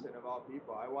Johnson of all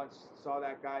people. I once saw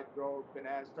that guy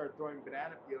start throwing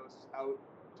banana peels out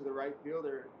to the right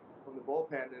fielder from the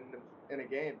bullpen in a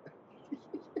game.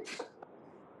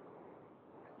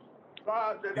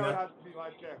 That would have to be my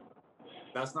pick.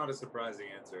 That's not a surprising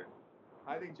answer.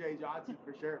 I think Jay Johnson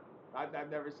for sure. I've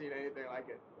never seen anything like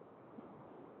it.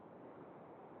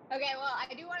 Okay, well,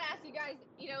 I do want to ask you guys,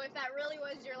 if that really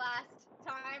was your last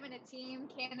time in a Team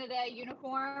Canada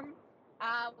uniform,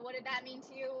 what did that mean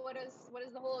to you? What does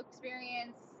the whole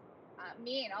experience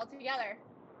mean altogether?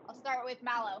 I'll start with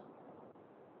Mallow.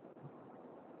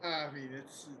 I mean,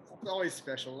 it's always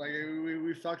special. Like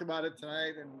we've talked about it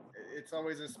tonight, and it's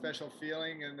always a special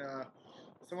feeling. And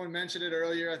someone mentioned it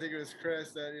earlier. I think it was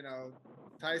Chris that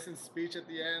Tyson's speech at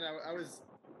the end.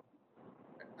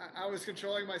 I was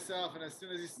controlling myself, and as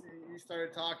soon as he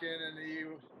started talking, and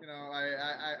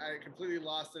I completely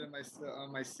lost it on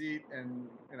my seat, and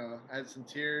I had some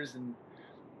tears, and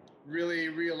really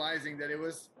realizing that it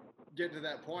was getting to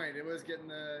that point. It was the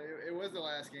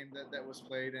last game that was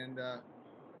played, and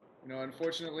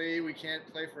unfortunately we can't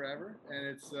play forever, and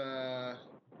it's I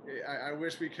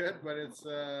wish we could, but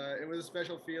it was a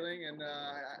special feeling, and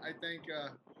I thank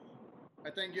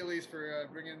Gillies for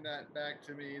bringing that back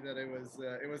to me. That it was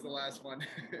the last one.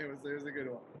 it was a good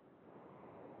one.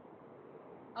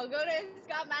 I'll go to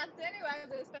Scott Matson, who has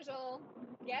a special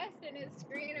guest and is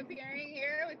screen appearing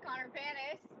here with Connor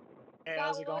Panis. Hey, Scott,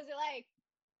 how's it going? what was it like?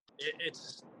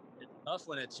 It's tough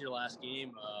when it's your last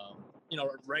game.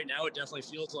 Right now it definitely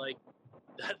feels like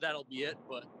that'll be it.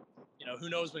 But who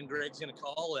knows when Greg's going to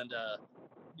call? And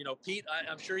Pete,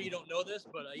 I'm sure you don't know this,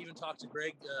 but I even talked to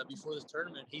Greg before this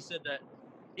tournament. He said that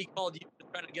he called you to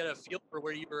try to get a feel for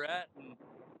where you were at, and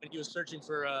when he was searching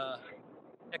for a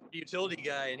utility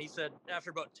guy, and he said after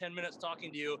about 10 minutes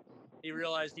talking to you, he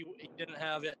realized he didn't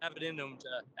have it in him to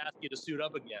ask you to suit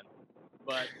up again.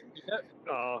 But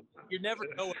you never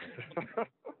know.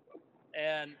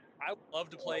 And I would love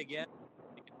to play again,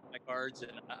 my cards,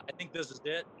 and I think this is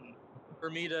it. And for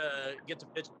me to get to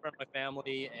pitch in front of my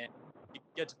family and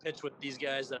get to pitch with these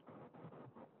guys that,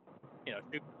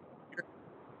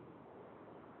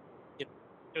 it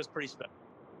was pretty special.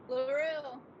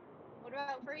 LaRue, what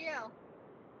about for you?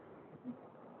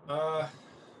 I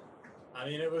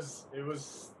mean, it was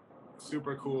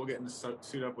super cool getting to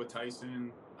suit up with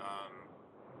Tyson.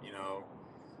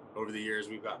 Over the years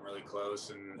we've gotten really close,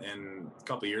 and a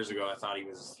couple of years ago I thought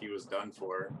he was done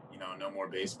for, no more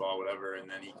baseball, whatever. And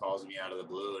then he calls me out of the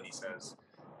blue and he says,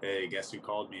 "Hey, guess who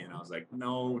called me?" And I was like,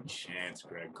 "No chance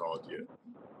Greg called you.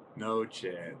 No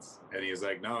chance." And he was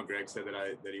like, "No, Greg said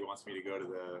that he wants me to go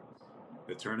to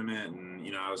the tournament."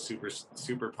 And I was super,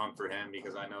 super pumped for him,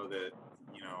 because I know that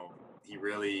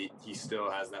he still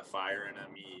has that fire in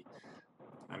him.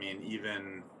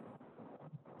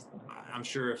 I'm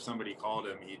sure if somebody called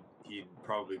him, he'd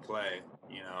probably play,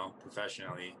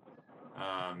 professionally.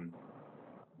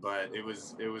 But it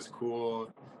was cool.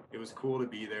 It was cool to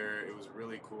be there. It was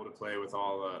really cool to play with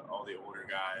all the older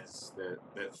guys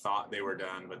that thought they were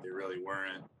done, but they really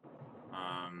weren't.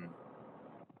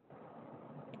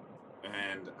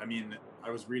 And I mean, I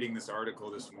was reading this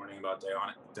article this morning about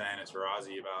Diana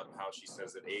Taurasi about how she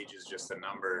says that age is just a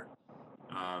number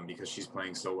because she's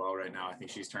playing so well right now. I think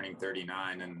she's turning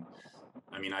 39, and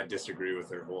I mean, I disagree with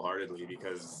her wholeheartedly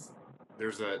because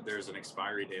there's an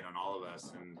expiry date on all of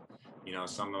us, and you know,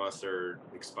 some of us are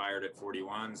expired at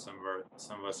 41, some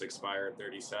of us expire at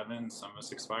 37, some of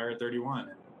us expire at 31.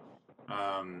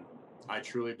 And I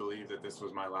truly believe that this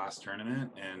was my last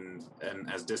tournament, and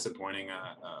as disappointing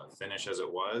a finish as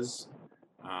it was,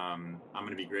 I'm going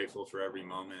to be grateful for every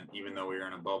moment. Even though we were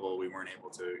in a bubble, we weren't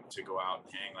able to go out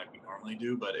and hang like we normally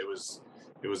do, but it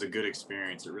was a good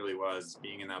experience. It really was,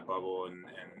 being in that bubble and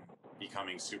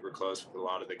becoming super close with a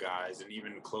lot of the guys, and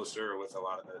even closer with a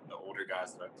lot of the older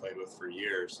guys that I've played with for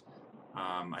years.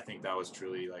 I think that was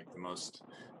truly like the most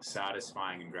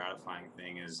satisfying and gratifying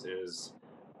thing is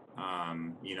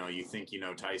you know, you think you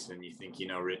know Tyson, you think you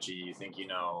know Richie, you think you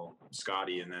know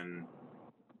Scotty, and then,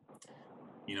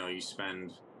 you know, you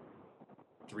spend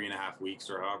 3.5 weeks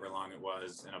or however long it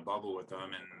was in a bubble with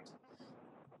them, and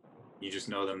you just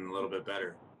know them a little bit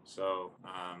better. So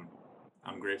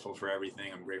I'm grateful for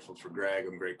everything. I'm grateful for Greg.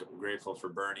 I'm grateful for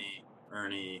Bernie,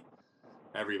 Ernie,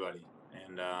 everybody,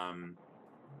 and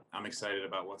I'm excited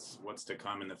about what's to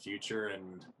come in the future.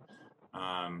 And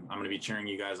I'm going to be cheering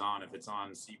you guys on. If it's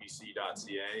on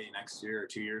CBC.ca next year or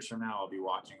 2 years from now, I'll be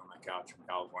watching on my couch from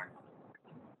California.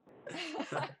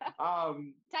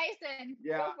 Tyson,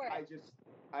 Yeah, go for it.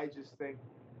 I just think,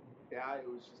 yeah, it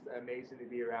was just amazing to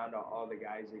be around all the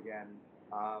guys again.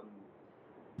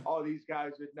 All these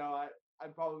guys would know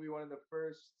I'm probably one of the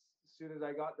first, as soon as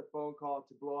I got the phone call,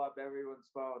 to blow up everyone's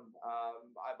phone.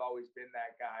 I've always been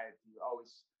that guy to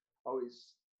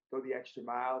always go the extra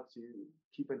mile to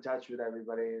keep in touch with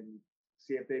everybody and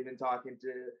see if they've been talking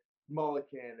to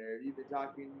Mulliken or if you've been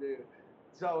talking to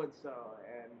so-and-so.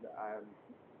 And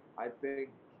I think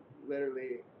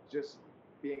literally just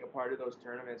being a part of those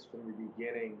tournaments from the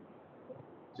beginning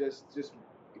just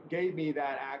gave me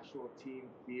that actual team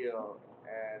feel,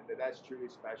 and that's truly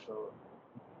special.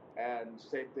 And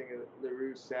same thing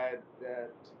LaRue said,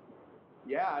 that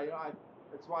yeah, you know,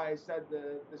 that's why I said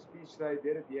the speech that I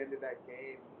did at the end of that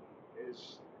game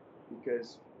is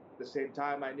because at the same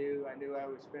time I knew I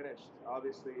was finished.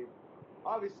 Obviously if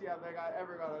I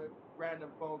ever got a random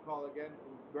phone call again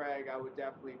from Greg, I would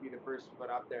definitely be the first one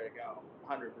up there to go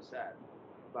 100%.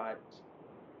 But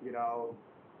you know,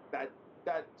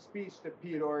 that speech that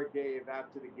Pete Orr gave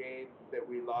after the game that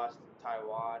we lost in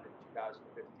Taiwan in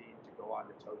 2015 to go on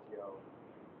to Tokyo,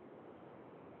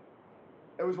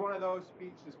 it was one of those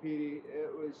speeches, Petey.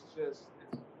 It was just,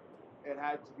 it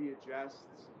had to be addressed.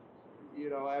 You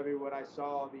know, everyone, I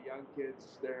saw the young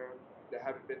kids there that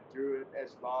haven't been through it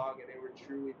as long, and they were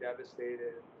truly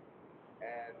devastated.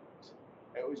 And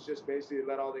it was just basically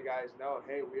let all the guys know,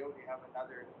 hey, we only have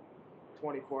another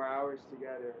 24 hours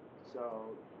together.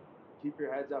 So keep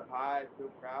your heads up high, feel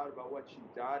proud about what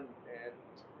you've done. And,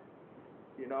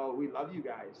 you know, we love you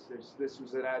guys. This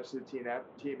was an absolute team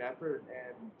effort.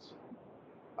 And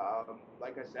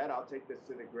like I said, I'll take this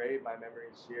to the grave. My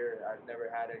memories here. I've never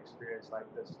had an experience like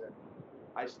this. And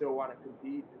I still want to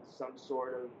compete in some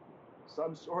sort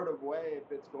of way,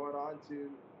 if it's going on to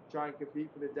try and compete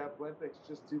for the Deaf Olympics,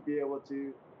 just to be able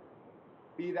to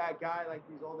be that guy like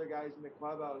these older guys in the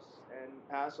clubhouse and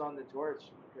pass on the torch,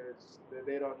 because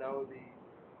they don't know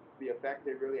the effect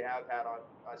they really have had on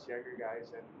us younger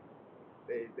guys, and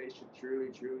they should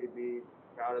truly be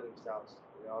proud of themselves.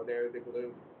 You know, they're the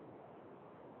glue.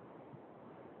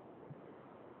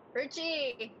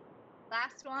 Richie,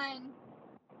 last one.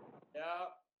 Yeah,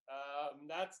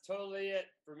 that's totally it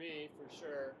for me, for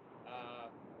sure.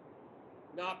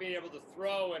 Not being able to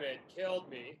throw in it killed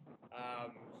me.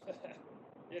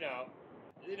 You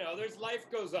know, there's life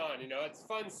goes on. You know, it's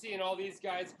fun seeing all these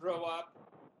guys grow up.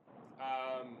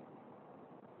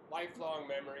 Lifelong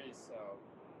memories. So.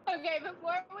 Okay,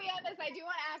 before we end this, I do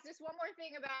want to ask just one more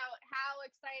thing about how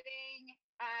exciting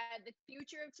the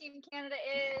future of Team Canada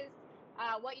is.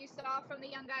 What you saw from the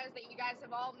young guys that you guys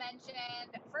have all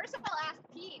mentioned. First, I'll ask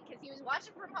Pete, because he was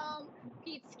watching from home.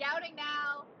 Pete's scouting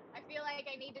now. I feel like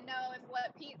I need to know if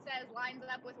what Pete says lines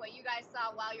up with what you guys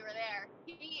saw while you were there.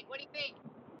 Pete, what do you think?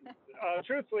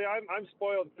 Truthfully, I'm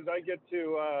spoiled because I get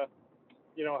to,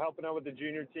 you know, helping out with the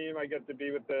junior team. I get to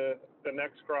be with the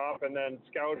next crop, and then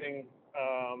scouting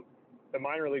the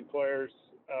minor league players.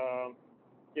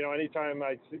 You know, anytime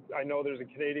I know there's a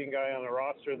Canadian guy on the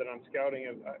roster that I'm scouting,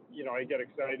 and you know, I get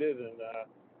excited. And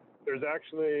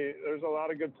there's a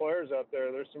lot of good players out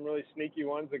there. There's some really sneaky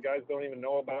ones that guys don't even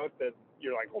know about, that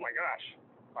you're like, oh my gosh,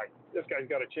 like this guy's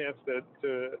got a chance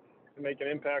to make an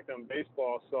impact on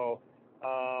baseball. So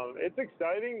it's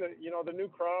exciting that, you know, the new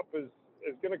crop is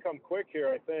is going to come quick here.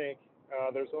 I think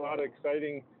there's a lot of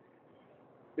exciting,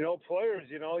 players.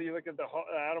 You look at the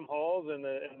Adam Halls and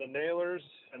the Nailers,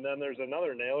 and then there's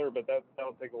another Nailer, but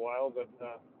that'll take a while. But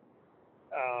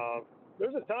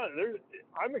there's a ton.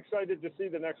 I'm excited to see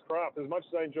the next crop. As much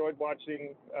as I enjoyed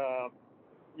watching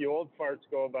you old farts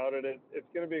go about it, it's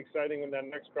going to be exciting when that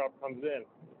next crop comes in.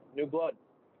 New blood.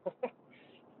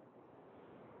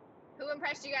 Who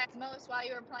impressed you guys most while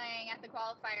you were playing at the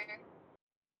qualifier?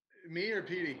 Me or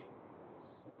Petey?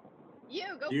 You,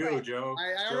 go for You, it. Joe.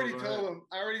 I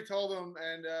already told him,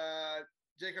 and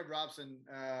Jacob Robson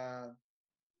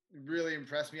really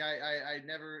impressed me. I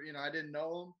never, I didn't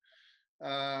know him.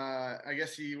 I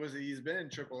guess he's been in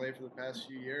AAA for the past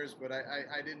few years, but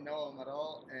I didn't know him at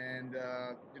all. And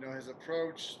his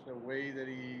approach, the way that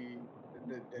he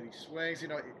swings,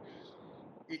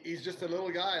 he's just a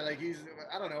little guy. Like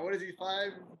I don't know, what is he,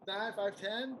 5'9",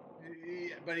 5'10"?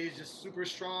 But he's just super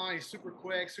strong. He's super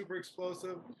quick, super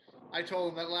explosive. I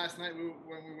told him that last night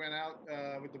when we went out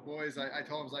with the boys. I told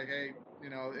him, I was like, hey,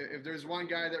 if there's one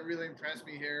guy that really impressed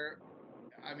me here,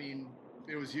 I mean,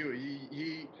 it was you.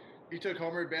 He took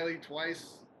Homer Bailey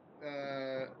twice,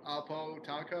 Alpo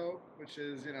Tonko, which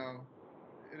is,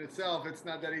 in itself, it's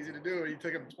not that easy to do. He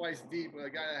took him twice deep. A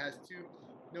guy that has 2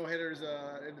 no-hitters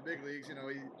in the big leagues,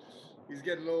 he's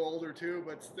getting a little older too,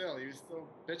 but still, he was still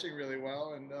pitching really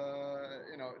well. And,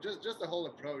 just the whole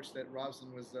approach that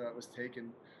Robson was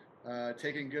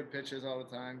taking good pitches all the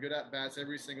time, good at-bats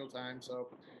every single time. So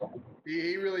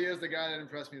he really is the guy that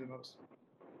impressed me the most.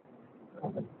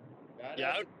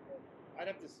 I'd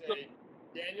have to say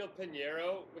Daniel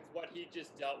Pinheiro, with what he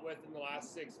just dealt with in the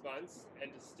last 6 months,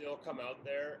 and to still come out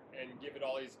there and give it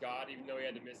all he's got, even though he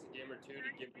had to miss a game or 2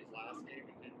 to give his last game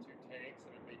and did 2 tanks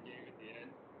and a big game at the end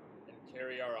and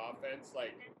carry our offense.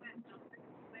 Like,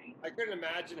 I couldn't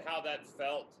imagine how that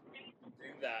felt to do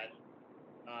that.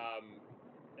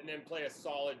 And then play a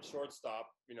solid shortstop.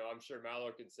 I'm sure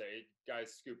Mallow could say,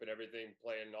 guys scooping everything,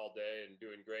 playing all day and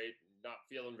doing great, not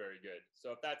feeling very good.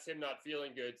 So if that's him not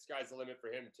feeling good, sky's the limit for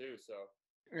him too. So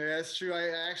yeah, that's true. I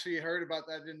actually heard about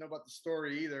that. I didn't know about the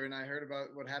story either, and I heard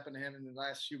about what happened to him in the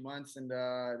last few months. And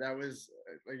that was,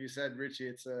 like you said, Richie.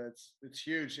 It's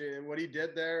huge what he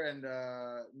did there, and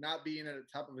not being at the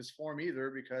top of his form either,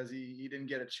 because he didn't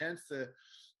get a chance to,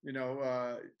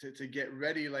 to get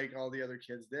ready like all the other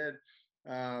kids did.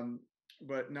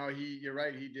 But no, you're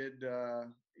right. He did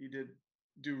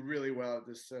do really well at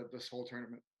this whole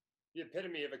tournament. The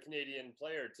epitome of a Canadian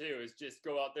player too is just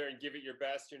go out there and give it your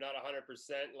best. You're not 100%.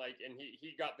 And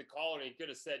he got the call, and he could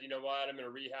have said, you know what, I'm going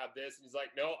to rehab this. And he's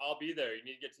like, no, I'll be there. You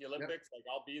need to get to the Olympics. Yep. Like,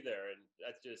 I'll be there. And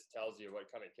that just tells you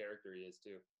what kind of character he is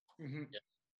too. Mm-hmm. Yeah.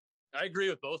 I agree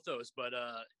with both those, but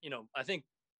I think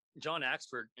John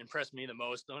Axford impressed me the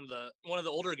most. One of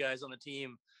the older guys on the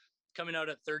team, coming out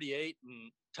at 38 and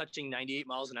touching 98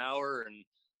 miles an hour and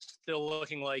still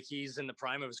looking like he's in the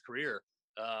prime of his career.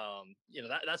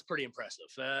 That's pretty impressive.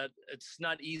 It's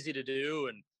not easy to do.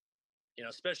 And,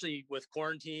 especially with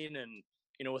quarantine and,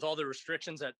 with all the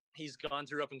restrictions that he's gone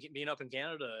through being up in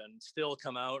Canada, and still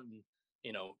come out and,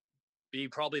 be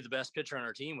probably the best pitcher on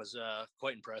our team was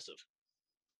quite impressive.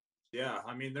 Yeah.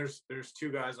 I mean, there's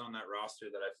 2 guys on that roster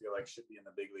that I feel like should be in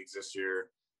the big leagues this year.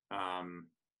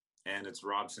 And it's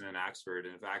Robson and Axford.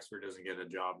 And if Axford doesn't get a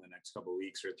job in the next couple of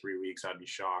weeks or 3 weeks, I'd be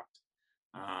shocked.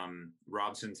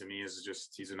 Robson to me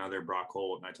he's another Brock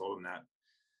Holt. And I told him that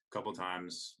a couple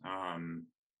times. I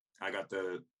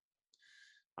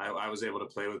was able to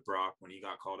play with Brock when he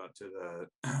got called up to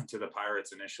the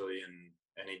Pirates initially. And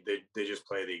they just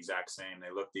play the exact same. They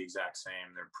look the exact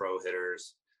same. They're pro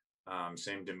hitters,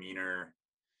 same demeanor.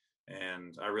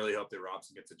 And I really hope that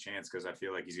Robson gets a chance, because I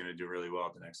feel like he's going to do really well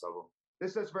at the next level.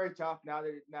 This is very tough. Now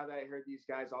that I heard these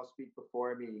guys all speak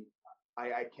before me,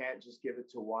 I can't just give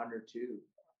it to 1 or 2.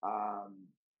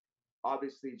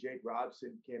 Obviously, Jake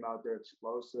Robson came out there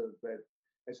explosive, but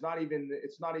it's not even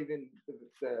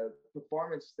the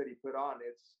performance that he put on.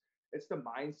 It's the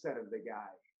mindset of the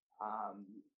guy.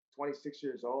 26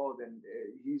 years old, and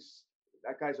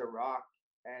that guy's a rock.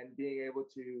 And being able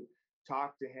to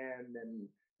talk to him and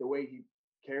the way he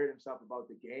carried himself about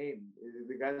the game,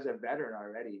 the guy's a veteran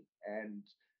already. And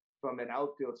from an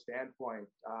outfield standpoint,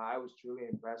 I was truly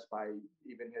impressed by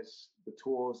even the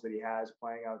tools that he has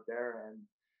playing out there. And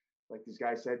like these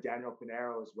guys said, Daniel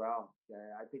Pinheiro as well.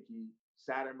 I think he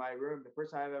sat in my room. The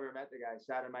first time I've ever met the guy,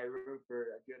 sat in my room for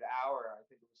a good hour. I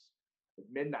think it was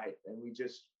at midnight, and we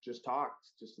just talked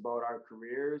just about our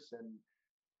careers and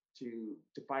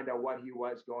to find out what he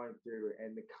was going through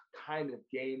and the kind of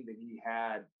game that he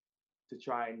had to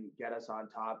try and get us on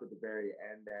top at the very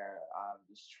end there.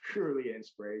 It's truly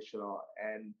inspirational.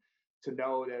 And to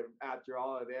know that after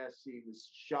all of this, he was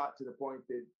shot to the point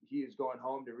that he was going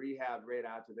home to rehab right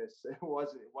after this. It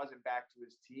wasn't back to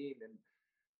his team, and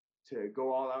to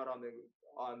go all out on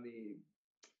the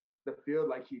field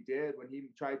like he did when he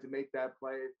tried to make that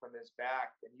play from his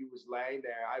back and he was laying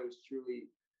there, I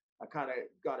kind of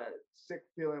got a sick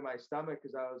feeling in my stomach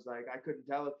because I was like, I couldn't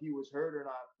tell if he was hurt or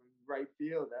not from right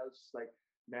field. I was just like,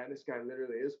 man, this guy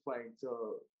literally is playing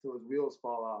till his wheels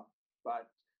fall off. But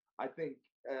I think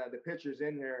the pitchers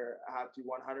in here have to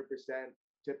 100%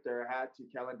 tip their hat to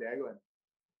Kellen Deglan.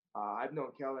 I've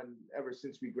known Kellen ever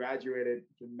since we graduated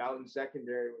from Mountain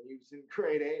Secondary when he was in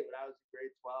grade 8, when I was in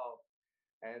grade 12.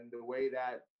 And the way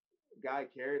that guy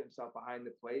carried himself behind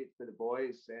the plate for the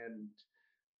boys and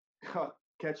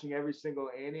catching every single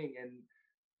inning. And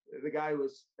the guy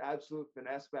was absolute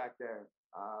finesse back there.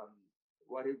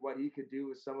 What he could do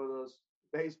with some of those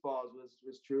baseballs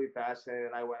was truly fascinating.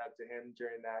 And I went up to him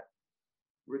during that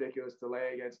ridiculous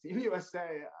delay against Team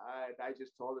USA. I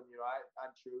just told him,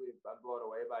 I'm blown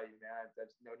away by you, man.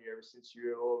 I've known you ever since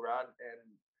your little run,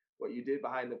 and what you did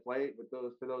behind the plate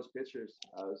for those pitchers.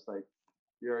 I was like,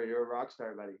 you're a rock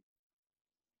star, buddy.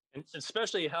 And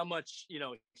especially how much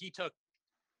he took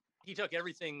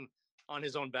everything on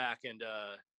his own back, and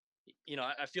I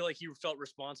feel like he felt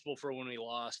responsible for when we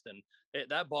lost, and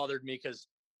that bothered me because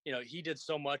he did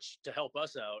so much to help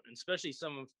us out, and especially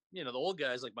some of the old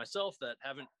guys like myself that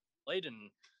haven't played in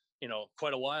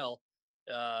quite a while,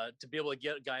 to be able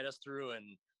to guide us through.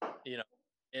 And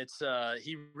it's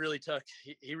he really took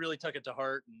it to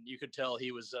heart, and you could tell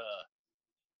he was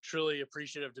truly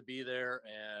appreciative to be there,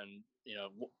 and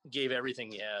gave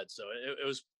everything he had. So it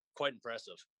was quite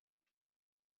impressive.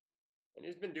 And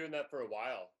he's been doing that for a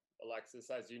while, Alexis,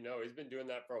 as you know. He's been doing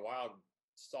that for a while.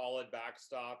 Solid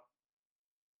backstop,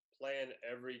 playing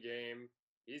every game.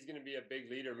 He's going to be a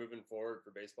big leader moving forward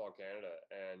for Baseball Canada.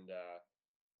 And,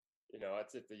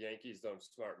 that's if the Yankees don't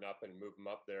smarten up and move him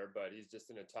up there. But he's just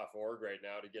in a tough org right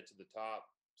now to get to the top.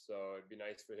 So it'd be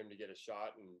nice for him to get a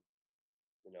shot, and,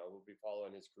 we'll be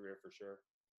following his career for sure.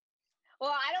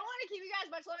 Well, I don't want to keep you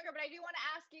guys much longer, but I do want to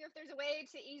ask you if there's a way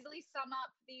to easily sum up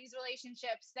these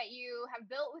relationships that you have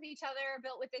built with each other,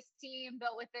 built with this team,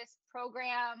 built with this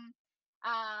program.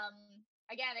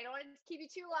 Again, I don't want to keep you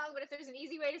too long, but if there's an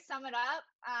easy way to sum it up,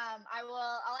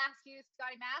 I'll ask you,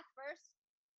 Scotty Math, first.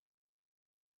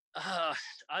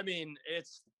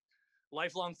 It's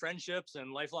lifelong friendships and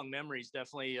lifelong memories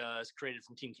definitely is created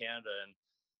from Team Canada. And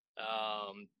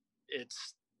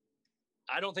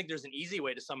I don't think there's an easy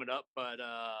way to sum it up, but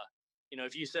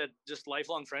if you said just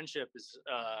lifelong friendship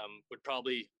would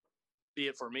probably be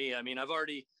it for me. I mean,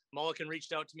 Mulligan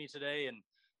reached out to me today, and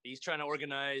he's trying to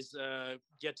organize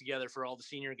get together for all the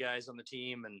senior guys on the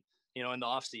team, and in the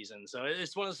off season. So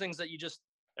it's one of those things that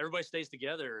everybody stays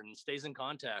together and stays in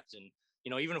contact. And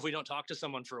even if we don't talk to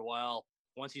someone for a while,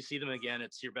 once you see them again,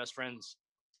 it's your best friends.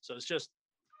 So it's just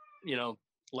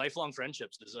lifelong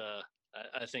friendships is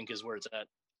I think is where it's at.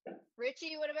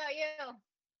 Richie, what about you?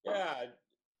 Yeah,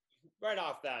 right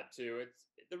off that too. It's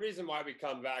the reason why we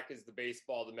come back is the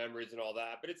baseball, the memories and all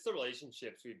that, but it's the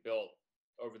relationships we built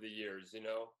over the years,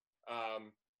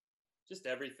 just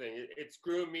everything. It's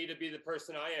groomed me to be the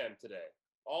person I am today.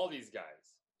 All these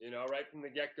guys, right from the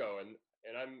get-go. And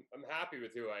I'm happy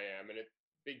with who I am. And a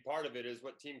big part of it is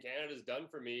what Team Canada's done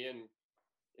for me, and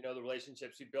the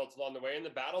relationships we built along the way and the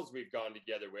battles we've gone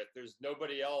together with. There's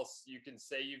nobody else you can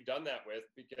say you've done that with,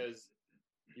 because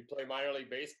you play minor league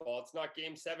baseball. It's not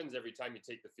game sevens every time you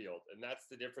take the field. And that's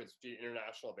the difference between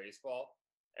international baseball.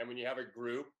 And when you have a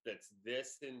group that's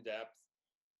this in depth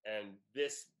and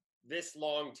this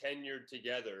long tenured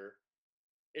together,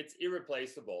 it's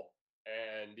irreplaceable.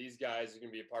 And these guys are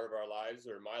going to be a part of our lives,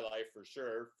 or my life for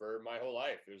sure, for my whole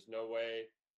life. There's no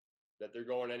way that they're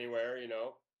going anywhere.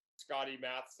 Scotty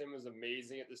Matheson was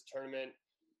amazing at this tournament,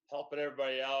 helping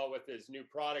everybody out with his new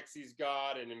products he's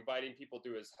got and inviting people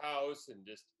to his house and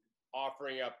just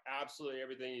offering up absolutely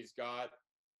everything he's got.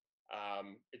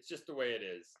 It's just the way it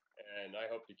is. And I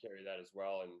hope to carry that as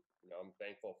well. And, I'm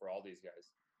thankful for all these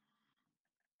guys.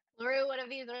 Lou, what have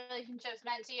these relationships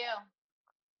meant to you?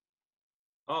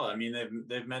 Oh, I mean,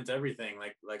 they've meant everything.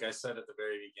 Like I said at the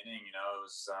very beginning,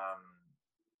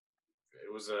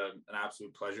 it was an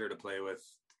absolute pleasure to play with,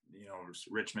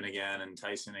 Richmond again, and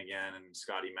Tyson again, and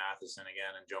Scotty Matheson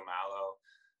again, and Joe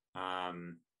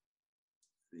Mallow.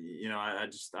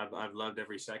 I've loved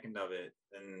every second of it,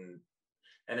 and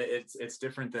it's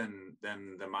different than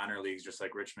the minor leagues, just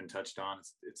like Richmond touched on.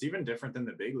 It's even different than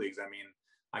the big leagues. I mean,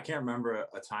 I can't remember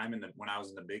a time when I was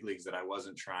in the big leagues that I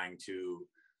wasn't trying to,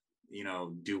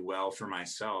 do well for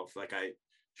myself. Like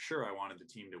sure, I wanted the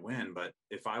team to win, but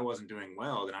if I wasn't doing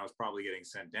well, then I was probably getting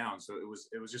sent down. So it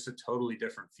was just a totally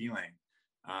different feeling.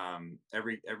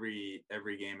 Every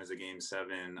game is a game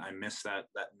 7. I miss that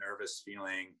nervous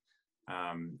feeling.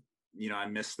 I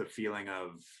miss the feeling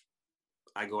of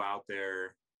I go out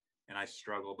there and I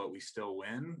struggle, but we still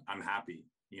win. I'm happy.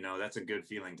 That's a good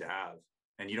feeling to have.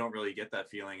 And you don't really get that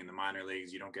feeling in the minor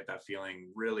leagues. You don't get that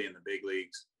feeling really in the big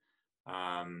leagues,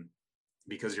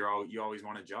 because you always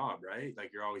want a job, right?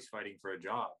 Like you're always fighting for a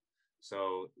job.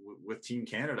 So with Team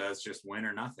Canada, it's just win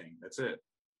or nothing. That's it.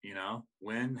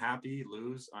 Win, happy,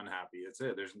 lose, unhappy. That's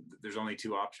it. There's only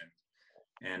 2 options.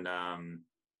 And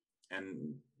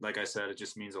like I said, it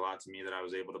just means a lot to me that I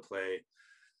was able to play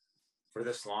for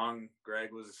this long.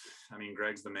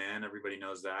 Greg's the man. Everybody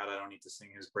knows that. I don't need to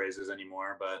sing his praises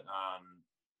anymore, but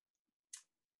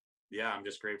I'm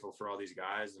just grateful for all these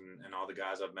guys and all the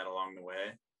guys I've met along the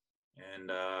way.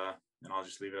 And I'll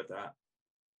just leave it at that.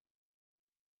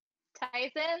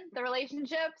 Tyson, the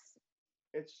relationships?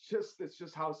 It's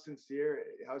just how sincere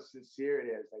it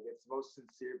is. Like, it's the most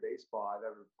sincere baseball I've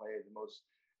ever played, the most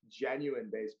genuine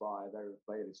baseball I've ever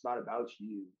played. It's not about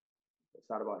you. It's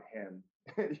not about him.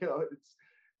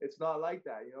 It's not like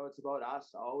that. It's about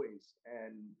us always.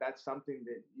 And that's something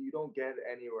that you don't get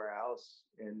anywhere else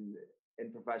in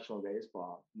professional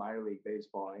baseball, minor league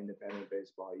baseball, independent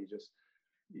baseball.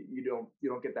 You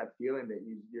don't get that feeling that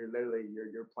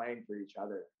you're playing for each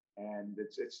other. And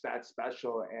it's that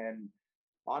special. And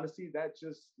honestly, that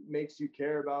just makes you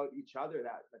care about each other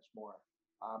that much more,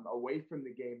 away from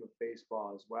the game of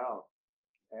baseball as well.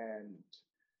 And,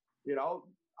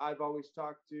 I've always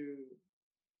talked to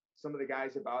some of the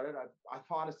guys about it. I've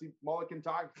honestly, Mulligan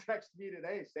texted me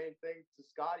today, same thing to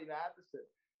Scotty Matheson.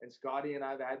 And Scotty and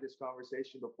I've had this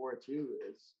conversation before too,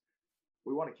 is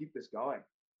we want to keep this going.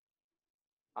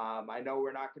 I know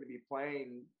we're not going to be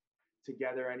playing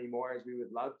together anymore as we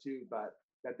would love to, but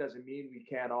that doesn't mean we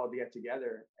can't all get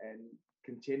together and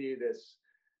continue this,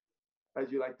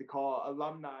 as you like to call,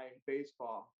 alumni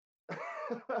baseball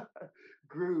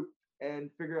group,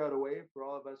 and figure out a way for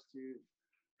all of us to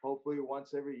hopefully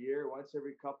once every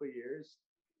couple of years,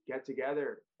 get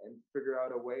together and figure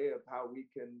out a way of how we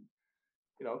can,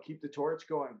 keep the torch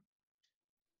going.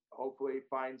 Hopefully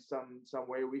find some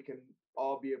way we can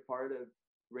all be a part of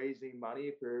raising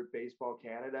money for Baseball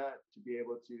Canada to be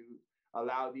able to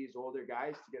allow these older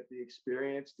guys to get the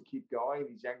experience to keep going,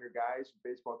 these younger guys from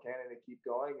Baseball Canada to keep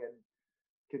going and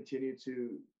continue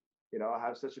to,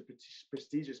 have such a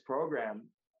prestigious program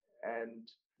and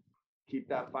keep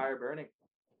that fire burning.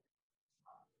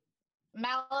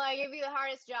 Mal, I give you the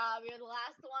hardest job. You're the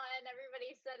last one.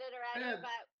 Everybody said it already,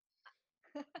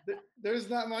 but there's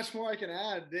not much more I can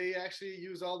add. They actually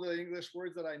use all the English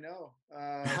words that I know.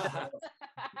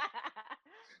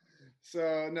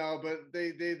 So no, but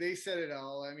they said it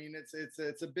all. I mean,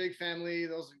 it's a big family.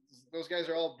 Those guys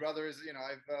are all brothers.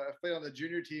 I've played on the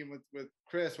junior team with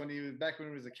Chris when he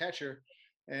was a catcher,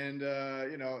 and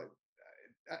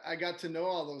I got to know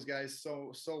all those guys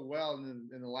so well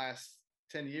in the last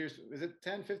 10 years. Is it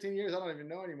 10, 15 years? I don't even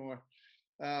know anymore.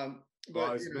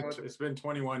 But it's been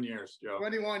 21 years, Joe.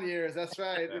 21 years. That's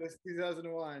right. It was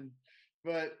 2001.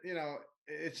 But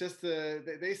it's just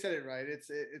they said it right. It's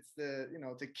the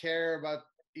to care about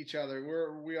each other.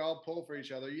 We all pull for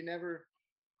each other. You never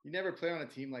play on a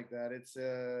team like that. It's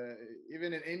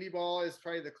even in indie ball is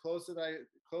probably the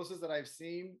closest that I've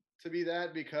seen to be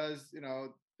that, because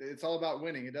it's all about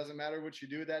winning. It doesn't matter what you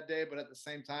do that day, but at the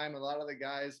same time, a lot of the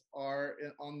guys are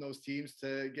on those teams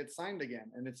to get signed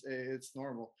again, and it's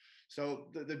normal. So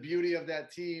the beauty of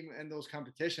that team and those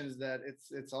competitions, that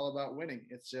it's all about winning.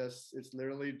 It's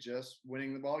literally just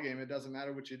winning the ball game. It doesn't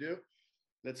matter what you do.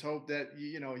 Let's hope that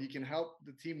you can help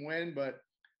the team win, but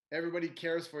everybody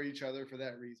cares for each other for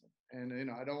that reason.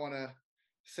 And I don't want to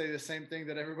say the same thing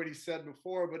that everybody said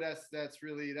before, but that's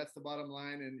the bottom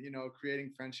line. And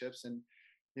creating friendships, and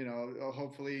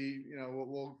hopefully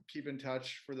we'll keep in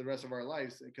touch for the rest of our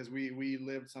lives, because we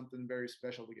lived something very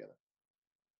special together.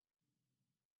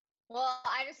 Well,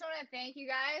 I just want to thank you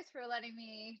guys for letting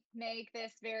me make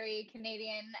this very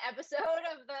Canadian episode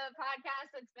of the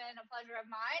podcast. It's been a pleasure of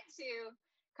mine to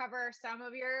cover some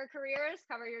of your careers,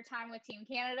 cover your time with Team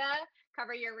Canada,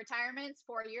 cover your retirements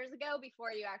 4 years ago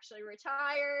before you actually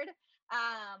retired.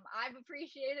 I've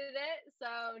appreciated it.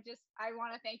 So I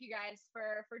want to thank you guys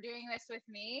for doing this with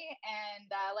me,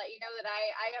 and let you know that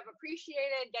I have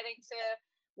appreciated getting to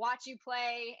watch you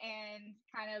play and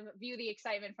kind of view the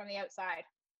excitement from the outside.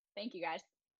 Thank you guys.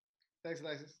 Thanks,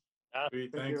 Alexis. Thank you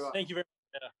very much.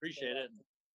 Yeah, appreciate it.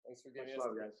 Thanks for giving Much us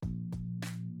love, guys.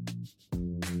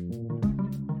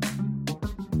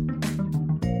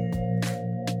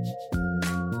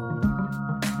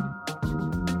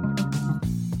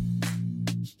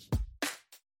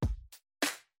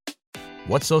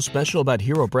 What's so special about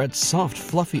Hero Bread's soft,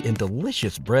 fluffy, and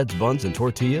delicious breads, buns, and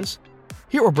tortillas?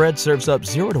 Hero Bread serves up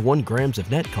 0 to 1 grams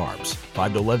of net carbs,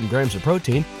 5 to 11 grams of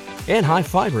protein, and high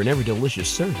fiber in every delicious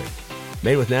serving.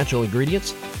 Made with natural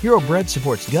ingredients, Hero Bread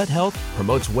supports gut health,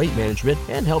 promotes weight management,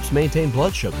 and helps maintain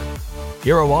blood sugar.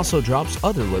 Hero also drops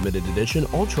other limited edition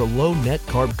ultra-low net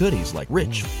carb goodies like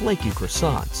rich, flaky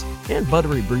croissants and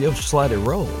buttery brioche slider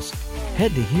rolls.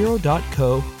 Head to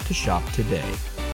hero.co to shop today.